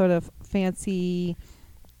 loving that sort of fancy.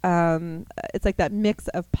 It's like that mix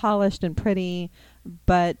of polished and pretty,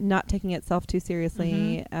 but not taking itself too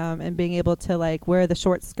seriously, and being able to like wear the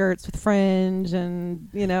short skirts with fringe and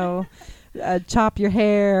chop your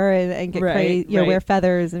hair and get crazy, wear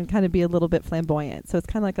feathers and kind of be a little bit flamboyant. So it's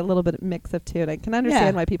kind of like a little bit of mix of two, and I can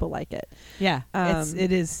understand why people like it. Yeah,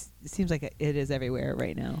 it seems like it is everywhere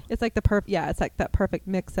right now. It's like it's like that perfect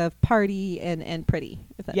mix of party and pretty,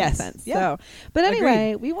 if that makes sense. Yeah. So, but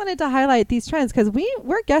anyway, we wanted to highlight these trends because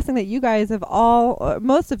we're guessing that you guys have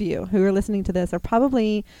most of you who are listening to this are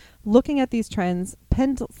probably looking at these trends,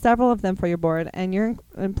 pinned several of them for your board, and you're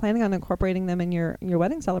planning on incorporating them in your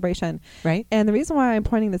wedding celebration. Right. And the reason why I'm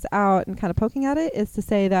pointing this out and kind of poking at it is to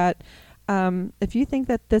say that if you think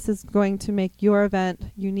that this is going to make your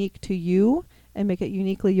event unique to you and make it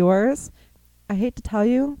uniquely yours, I hate to tell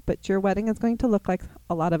you, but your wedding is going to look like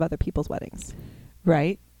a lot of other people's weddings.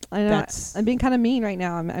 Right. I know I'm being kind of mean right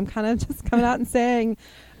now. I'm kind of just coming out and saying,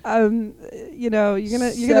 you're gonna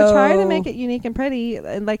try to make it unique and pretty,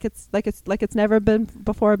 and like it's never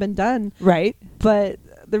been done. Right. But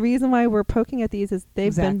the reason why we're poking at these is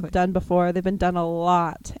they've been done before. They've been done a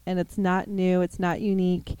lot, and it's not new. It's not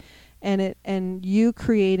unique. And you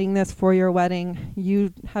creating this for your wedding,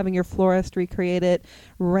 you having your florist recreate it,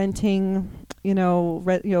 renting,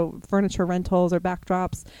 furniture rentals or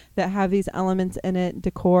backdrops that have these elements in it,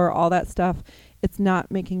 decor, all that stuff. It's not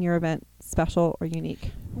making your event special or unique.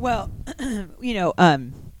 Well, there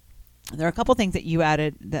are a couple things that you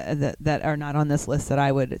added that are not on this list that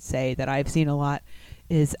I would say that I've seen a lot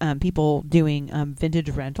is people doing vintage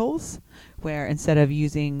rentals, where instead of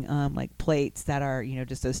using like plates that are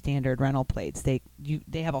just those standard rental plates, they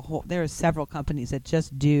have there are several companies that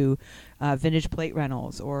just do vintage plate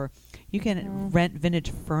rentals, or you can rent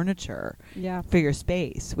vintage furniture for your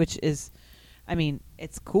space, which is, I mean,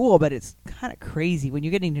 it's cool, but it's kind of crazy when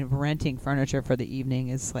you're getting into renting furniture for the evening.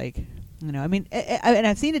 It's like, I mean, and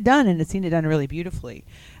I've seen it done, and it's seen it done really beautifully.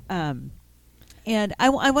 And I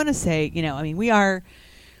want to say, I mean, we are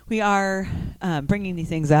bringing these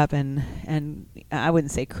things up, and I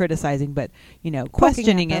wouldn't say criticizing, but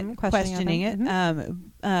questioning it,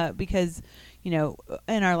 because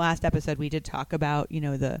in our last episode we did talk about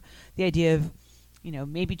the idea of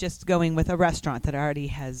maybe just going with a restaurant that already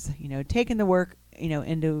has taken the work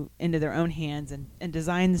into their own hands and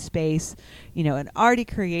designed the space, and already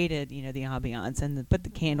created the ambiance and put the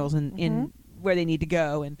candles in where they need to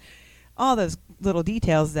go, and all those little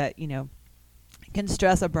details that can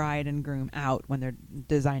stress a bride and groom out when they're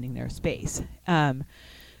designing their space.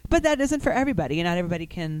 But that isn't for everybody, and not everybody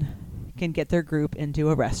can get their group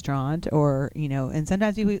into a restaurant, or and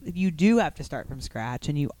sometimes you do have to start from scratch,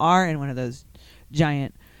 and you are in one of those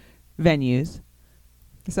giant venues.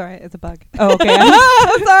 Sorry, it's a bug. Oh, okay.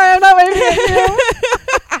 Sorry, I'm not waving at you.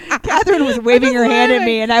 Catherine was waving her hand at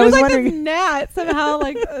me, and I was like wondering. This gnat somehow,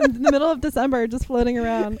 like in the middle of December, just floating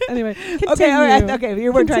around. Anyway, continue. Okay, all right, okay.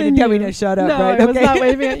 You weren't trying to tell me to shut up, no, right? I was Okay. not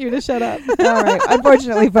waving at you to shut up. All right.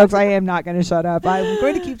 Unfortunately, folks, I am not going to shut up. I'm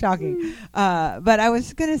going to keep talking. But I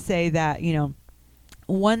was going to say that,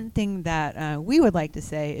 one thing that we would like to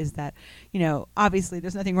say is that, obviously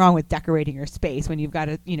there's nothing wrong with decorating your space when you've got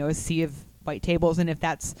a sea of white tables. And if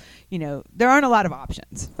that's, there aren't a lot of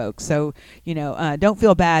options, folks. So, don't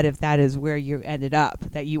feel bad if that is where you ended up,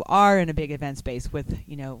 that you are in a big event space with,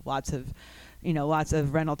 lots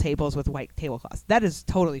of rental tables with white tablecloths. That is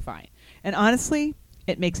totally fine. And honestly,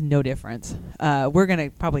 it makes no difference. We're going to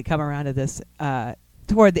probably come around to this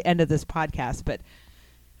toward the end of this podcast, but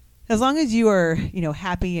as long as you are,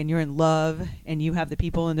 happy and you're in love and you have the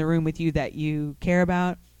people in the room with you that you care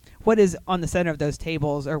about, what is on the center of those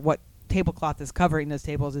tables or what tablecloth is covering those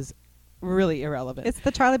tables is really irrelevant. It's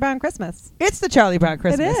the Charlie Brown Christmas. It's the Charlie Brown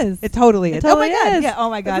Christmas. It is. It totally is. Totally oh my God. is. Yeah. Oh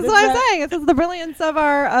my God. This is what I'm saying. This is the brilliance of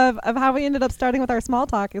our of how we ended up starting with our small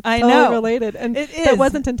talk. It's totally related, and it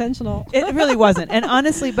wasn't intentional. It really wasn't. And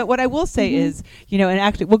honestly, but what I will say is, and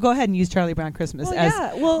actually, we'll go ahead and use Charlie Brown Christmas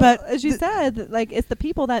but as you said, like it's the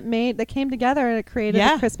people that came together and it created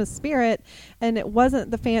the Christmas spirit, and it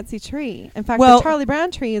wasn't the fancy tree. In fact, the Charlie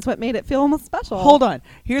Brown tree is what made it feel almost special. Hold on.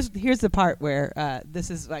 Here's the part where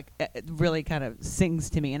this is like really kind of sings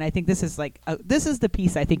to me, and I think this is like this is the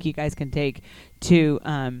piece I think you guys can take to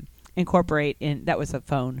incorporate in. That was a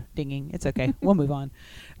phone dinging. It's okay. We'll move on.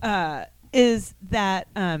 Is that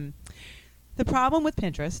the problem with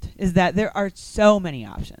Pinterest is that there are so many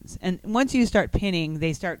options, and once you start pinning,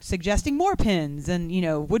 they start suggesting more pins, and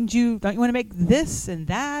don't you want to make this and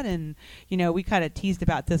that, and we kind of teased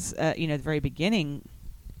about this at the very beginning,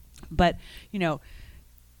 but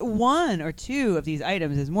one or two of these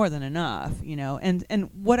items is more than enough, and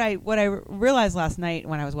what I realized last night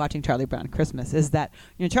when I was watching Charlie Brown Christmas is that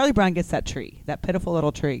Charlie Brown gets that tree, that pitiful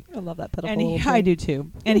little tree. I love that pitiful little tree. I do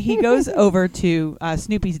too. And he goes over to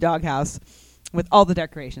Snoopy's doghouse with all the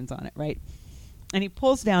decorations on it, right? And he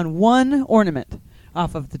pulls down one ornament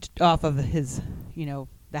off of his the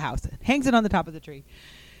house, hangs it on the top of the tree,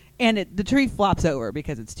 and the tree flops over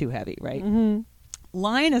because it's too heavy, right? Mm-hmm.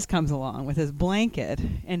 Linus comes along with his blanket,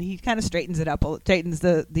 and he kind of straightens it up, straightens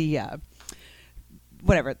the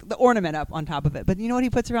ornament up on top of it. But you know what he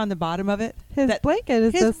puts around the bottom of it? His blanket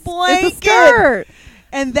is his blanket. Skirt.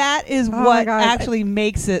 And that is what actually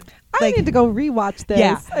makes it. I need to go rewatch this.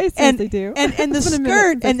 Yeah, I seriously do. And the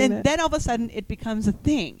skirt, and then all of a sudden it becomes a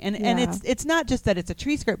thing, and it's not just that it's a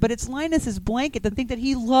tree skirt, but it's Linus's blanket, the thing that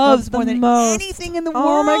he loves more than anything in the world.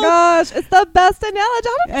 Oh my gosh, it's the best analogy.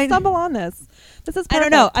 How did you stumble on this? This is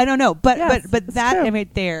perfect. I don't know, but yes, but that true.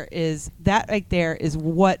 right there is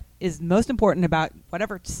what is most important about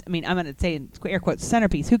whatever. I'm going to say in air quotes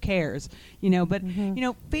centerpiece. Who cares? But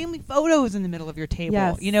family photos in the middle of your table.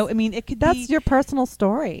 Yes. It could that's be your personal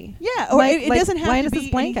story. Yeah, or it doesn't have Linus's to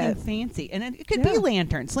be blanket. anything fancy, and it could be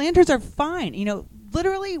lanterns. Lanterns are fine.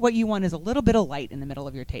 Literally, what you want is a little bit of light in the middle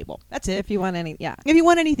of your table. That's it. If you want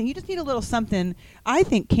anything, you just need a little something. I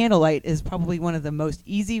think candlelight is probably one of the most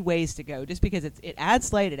easy ways to go, just because it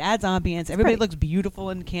adds light, it adds ambience. Everybody looks beautiful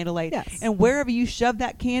in candlelight. Yes. And wherever you shove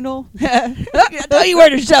that candle, I'll tell you where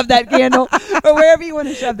to shove that candle, or wherever you want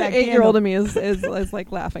to shove that. 8-year-old of me is like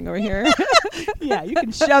laughing over here. Yeah, you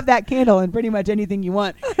can shove that candle in pretty much anything you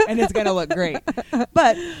want, and it's going to look great.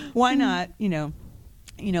 But why not?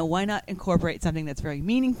 Why not incorporate something that's very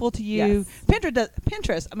meaningful to you? Yes.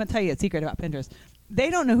 Pinterest, I'm going to tell you a secret about Pinterest.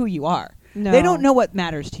 They don't know who you are. No. They don't know what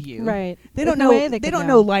matters to you. Right. They don't know. They don't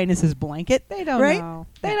know Linus's blanket. They don't right? know.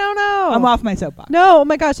 They don't know. I'm off my soapbox. No, oh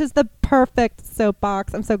my gosh, it's the perfect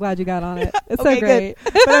soapbox. I'm so glad you got on it. It's okay, so great.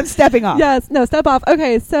 Good. But I'm stepping off. Yes, no, step off.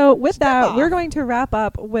 Okay, so with Step off. we're going to wrap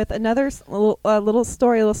up with another little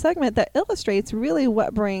story, little segment that illustrates really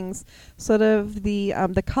what brings sort of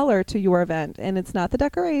the color to your event. And it's not the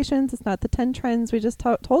decorations, it's not the 10 trends we just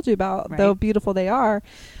told you about, though beautiful they are.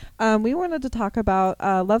 We wanted to talk about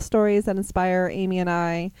love stories that inspire Amy and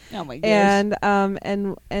I. Oh my gosh.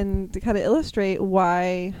 And to kind of illustrate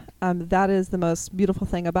why that is the most beautiful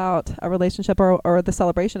thing about a relationship or the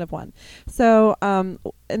celebration of one. So,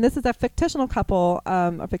 and this is a fictional couple, is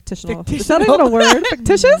that even a word?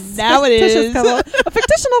 Fictitious? Now fictitious it is. Couple, a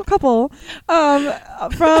fictional couple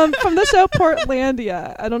from the show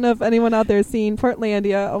Portlandia. I don't know if anyone out there has seen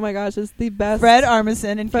Portlandia. Oh my gosh, it's the best. Fred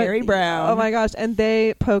Armisen and Carrie Brown. Oh my gosh, and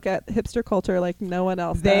they poke at hipster culture like no one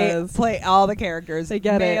else does. They play all the characters. They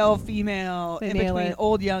get male, it. female, They in nail between, it.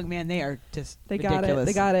 old, young, man. They are just ridiculous.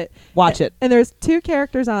 They got it. Watch it. And there's 2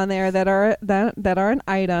 characters on there that are an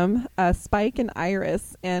item, Spike and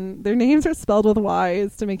Iris, and their names are spelled with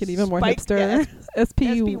Y's to make it even more hipster.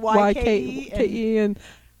 SPYKE and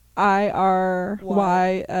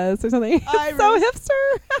IRYS or something. So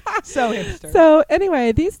hipster. So hipster. So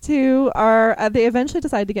anyway, these two are, they eventually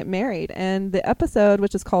decide to get married. And the episode,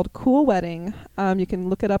 which is called Cool Wedding, you can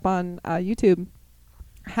look it up on YouTube,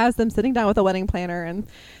 has them sitting down with a wedding planner, and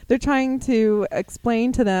they're trying to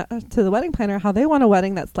explain to the wedding planner how they want a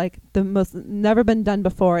wedding that's like the most never been done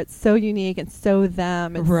before. It's so unique and so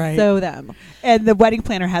them. It's so them. And the wedding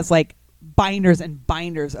planner has like binders and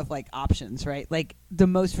binders of like options, right? Like the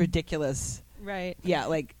most ridiculous. Right. Yeah,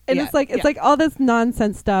 like and it's like all this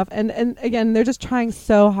nonsense stuff, and again, they're just trying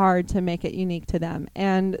so hard to make it unique to them.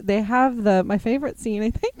 And they have my favorite scene,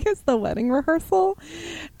 I think, is the wedding rehearsal.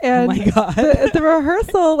 And oh my God. the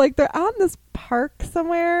rehearsal, like they're out in this park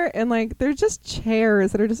somewhere, and like they're just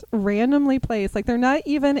chairs that are just randomly placed. Like they're not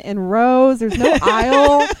even in rows. There's no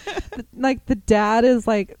aisle. Like the dad is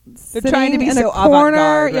like they're trying to be in so a corner.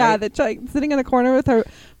 avant-garde, right? Yeah, they're like sitting in a corner with the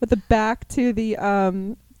back to the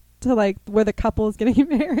to like where the couple is getting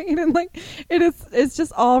married, and like it's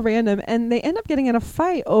just all random, and they end up getting in a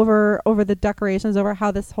fight over the decorations, over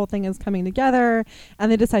how this whole thing is coming together,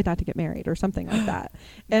 and they decide not to get married or something like that.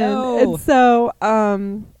 And so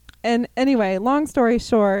and anyway, long story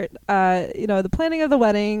short, the planning of the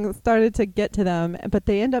wedding started to get to them, but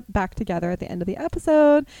they end up back together at the end of the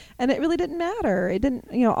episode, and it really didn't matter. It didn't,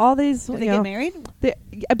 all these. Did they get married?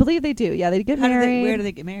 I believe they do. Yeah, they get married. Where do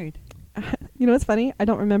they get married? You know what's funny? I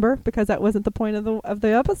don't remember, because that wasn't the point of the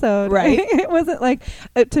episode. Right. It wasn't like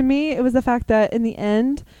to me. It was the fact that in the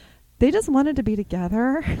end, they just wanted to be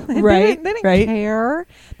together. Right. They didn't care.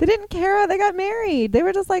 They didn't care. They got married. They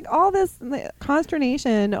were just like all this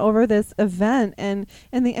consternation over this event, and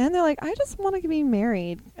in the end, they're like, I just want to be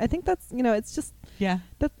married. I think that's it's just. Yeah.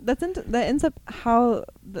 That ends up how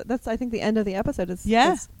that's I think the end of the episode is.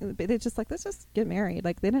 Yeah. They just like, let's just get married.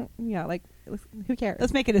 Like they didn't. Like who cares?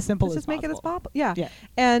 Let's make it as simple as just possible. Make it as possible. Yeah. Yeah.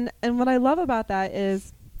 And what I love about that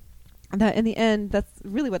is that in the end, that's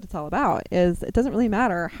really what it's all about. Is it doesn't really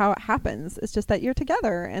matter how it happens. It's just that you're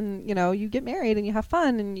together, and you get married, and you have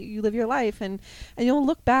fun, and you live your life, and you'll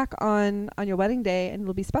look back on your wedding day, and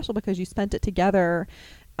it'll be special because you spent it together.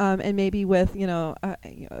 And maybe with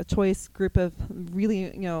a choice group of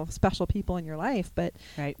really special people in your life, but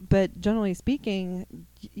generally speaking,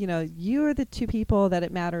 you are the two people that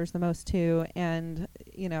it matters the most to, and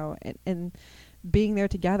and being there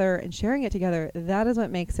together and sharing it together, that is what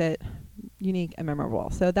makes it unique and memorable.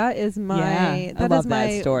 So that is my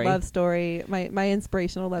love story, my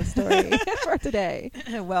inspirational love story for today.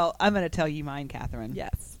 Well, I'm going to tell you mine, Catherine.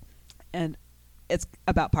 Yes, and it's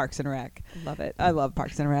about Parks and Rec. Love it. I love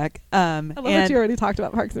Parks and Rec. I love that you already talked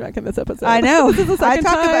about Parks and Rec in this episode. I know. This is the second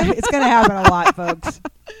time. It's going to happen a lot, folks.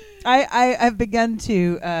 I've begun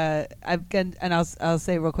to and I'll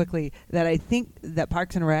say real quickly that I think that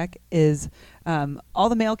Parks and Rec is all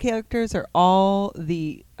the male characters are all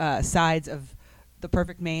the sides of the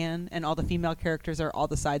perfect man, and all the female characters are all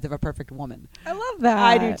the sides of a perfect woman. I love that.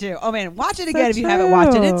 I do too. Oh man, watch it again if you haven't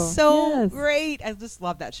watched it. It's so great. I just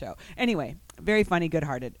love that show. Anyway, very funny,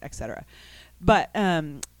 good-hearted, etc. But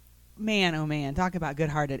man, oh man, talk about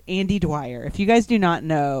good-hearted. Andy Dwyer. If you guys do not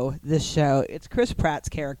know this show, it's Chris Pratt's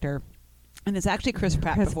character. And it's actually Chris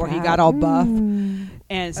Pratt before he got all buff.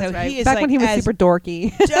 And so he is back when he was super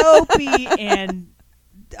dorky. Dopey and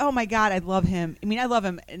oh my God, I love him. I mean, I love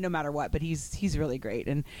him no matter what, but he's really great.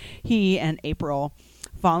 And he and April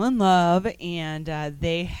fall in love, and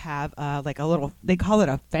they have they call it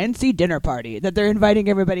a fancy dinner party that they're inviting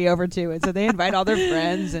everybody over to. And so they invite all their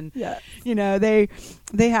friends, and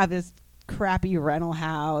they have this crappy rental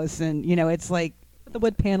house, and it's like the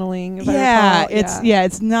wood paneling.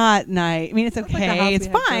 It's not nice. I mean, it's okay. Like it's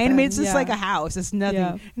fine. I mean, it's just like a house. It's nothing.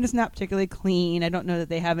 Yeah. And it's not particularly clean. I don't know that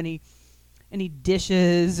they have any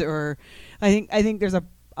dishes, or I think there's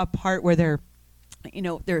a part where they're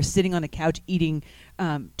sitting on a couch eating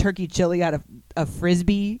turkey chili out of a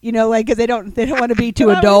Frisbee, because they don't want to be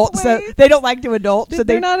too adult, so they don't like to adult. So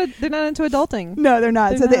they're not into adulting. No, they're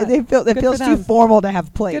not. So they feel it feels too formal to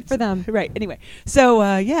have plates. Good for them. Right. Anyway, so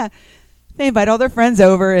they invite all their friends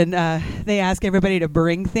over, and they ask everybody to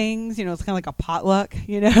bring things. It's kind of like a potluck,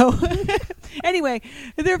 Anyway,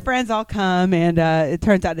 their friends all come, and it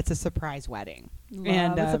turns out it's a surprise wedding.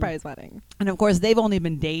 Love a surprise wedding. And, of course, they've only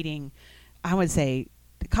been dating, I would say,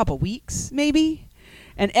 a couple weeks, maybe.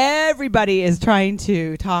 And everybody is trying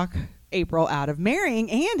to talk April out of marrying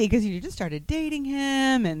Andy, because you just started dating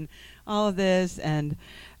him and all of this. And,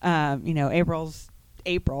 April's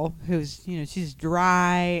April, who's, she's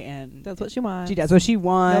dry and That's what she wants. She does what she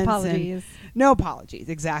wants. No apologies. No apologies,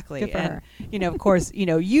 exactly. Good for her. Of course,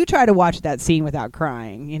 you try to watch that scene without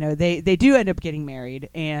crying. They do end up getting married,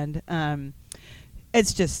 and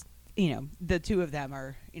it's just, the two of them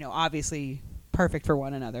are, obviously perfect for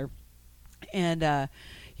one another. And,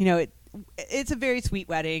 it's a very sweet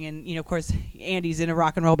wedding, and of course Andy's in a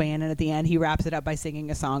rock and roll band, and at the end he wraps it up by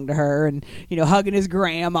singing a song to her, and hugging his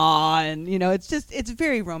grandma, and it's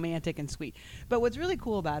very romantic and sweet. But what's really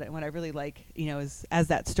cool about it, and what I really like, is as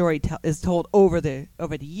that story is told over the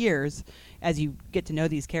years, as you get to know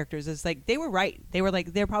these characters, it's like they were right.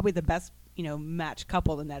 They're probably the best match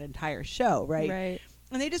couple in that entire show, right?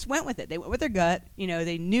 And they just went with it. They went with their gut.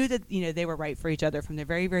 They knew that they were right for each other from the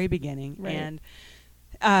very, very beginning, right. And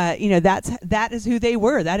that is who they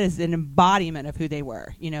were. That is an embodiment of who they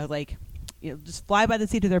were. Just fly by the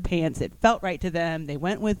seat of their pants. It felt right to them. They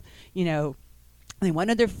went with, they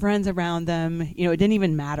wanted their friends around them. It didn't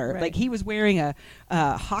even matter. Right. Like he was wearing a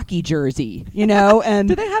hockey jersey, and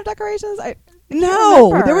did they have decorations?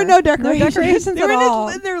 No, there were no decorations. No decorations they were at all.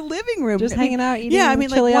 in their living room, just hanging out, eating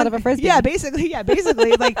chili out of a Frisbee. Yeah,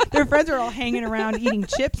 basically, like their friends are all hanging around eating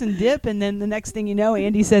chips and dip, and then the next thing you know,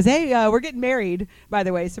 Andy says, "Hey, we're getting married, by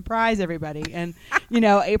the way, surprise everybody!" And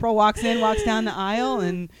April walks down the aisle,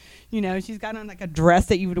 and she's got on like a dress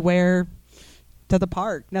that you would wear to the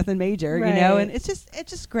park, nothing major, right. And it's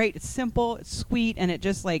just great. It's simple, it's sweet, and it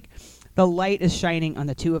just like the light is shining on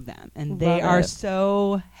the two of them, and they are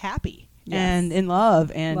so happy. Yes. And in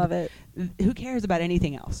love, and love it. Who cares about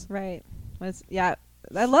anything else? Right.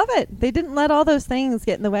 I love it. They didn't let all those things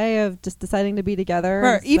get in the way of just deciding to be together.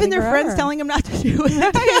 Or even their friends telling them not to do it.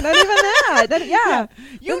 Not even that. Yeah.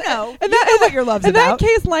 You know what your love's about. In that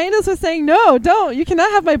case, Linus was saying, "No, don't. You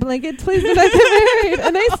cannot have my blanket. Please do not get married."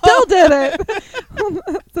 And they still did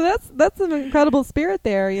it. So that's an incredible spirit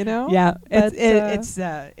there, Yeah, it's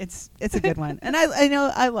a good one. And I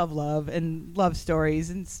know I love love and love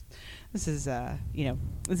stories, and this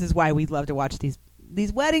is why we love to watch these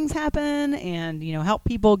weddings happen, and help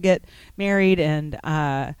people get married. And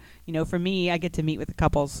for me, I get to meet with the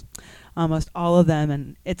couples, almost all of them,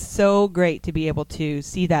 and it's so great to be able to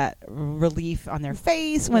see that relief on their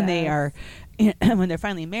face when they are when they're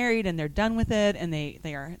finally married and they're done with it, and they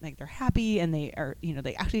are like they're happy, and they are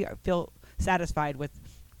they actually feel satisfied with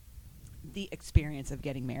the experience of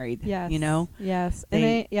getting married. Yes. Yes.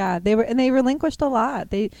 They relinquished a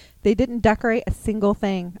lot. They didn't decorate a single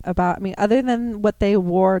thing other than what they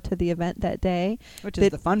wore to the event that day, which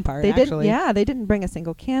is the fun part. They didn't bring a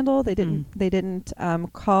single candle. They didn't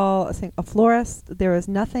call a florist. There was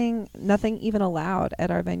nothing even allowed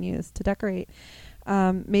at our venues to decorate.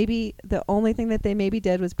 Maybe the only thing that they maybe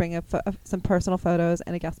did was bring some personal photos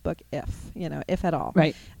and a guest book, if at all.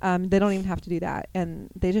 Right. They don't even have to do that, and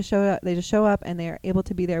they just show up. They just show up, and they are able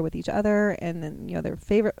to be there with each other, and then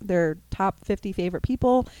their top 50 favorite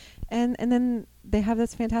people, and then they have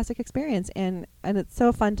this fantastic experience, and it's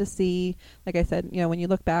so fun to see. Like I said, when you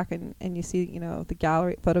look back and you see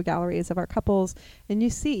the photo galleries of our couples, and you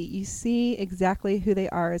see exactly who they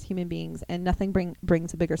are as human beings, and nothing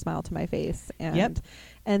brings a bigger smile to my face. And yep.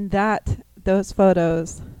 And those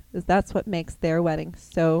photos that's what makes their wedding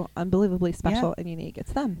so unbelievably special and unique.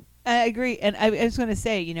 It's them. I agree. And I was going to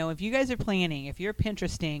say, if you guys are planning, if you're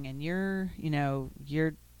Pinteresting and you're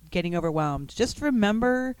getting overwhelmed, just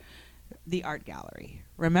remember the art gallery.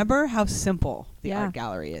 Remember how simple the art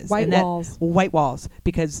gallery is. White walls.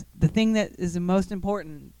 Because the thing that is the most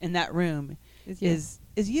important in that room is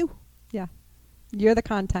you. Yeah. You're the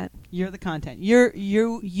content. You're the content.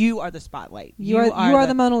 You are the spotlight. You are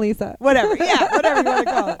the Mona Lisa. Whatever. Yeah, whatever you want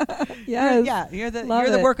to call it. Yes. You're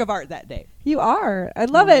the work of art that day. You are. I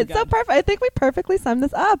love it. It's so perfect. I think we perfectly summed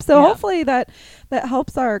this up. So hopefully that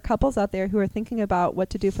helps our couples out there who are thinking about what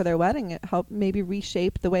to do for their wedding. It help maybe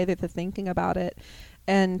reshape the way that they're thinking about it,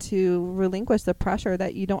 and to relinquish the pressure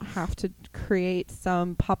that you don't have to create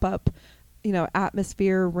some pop-up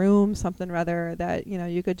atmosphere room, something rather that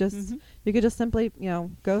you could just simply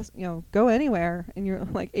go anywhere, and you're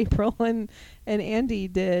like April and Andy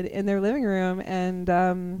did in their living room, and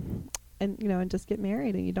just get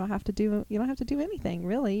married, and you don't have to do anything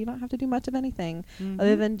really. You don't have to do much of anything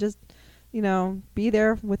other than just be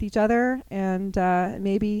there with each other, and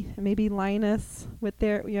maybe Linus with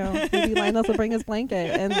their maybe Linus will bring his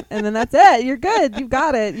blanket, and then that's it. You're good. You've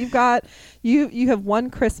got it. You have one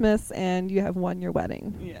Christmas and you have won your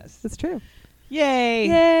wedding. Yes, it's true.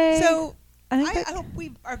 Yay! So I hope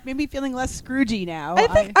we are maybe feeling less Scroogey now. I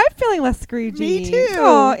think I'm feeling less Scroogey. Me too.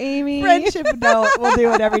 Oh, Amy. Friendship, no, we'll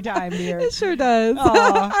do it every time, dear. It sure does. I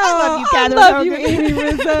love you, Catherine. I love you, Amy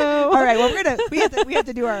Rizzo. All right, well, we have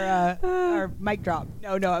to do our mic drop. No,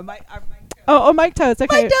 our mic drop. Oh, mic toast.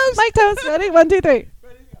 Okay. Mic toast. Ready? 1, 2, 3.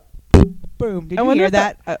 Boom. Did you hear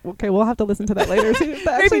that? Okay, we'll have to listen to that later. See if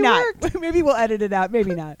that Maybe not. Worked. Maybe we'll edit it out.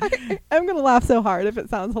 Maybe not. I'm going to laugh so hard if it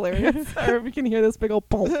sounds hilarious. Or if you can hear this big old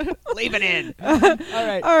boom. Leave it in. All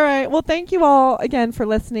right. All right. Well, thank you all again for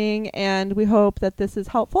listening. And we hope that this is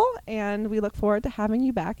helpful. And we look forward to having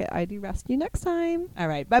you back at ID Rescue next time. All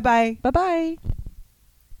right. Bye-bye. Bye-bye.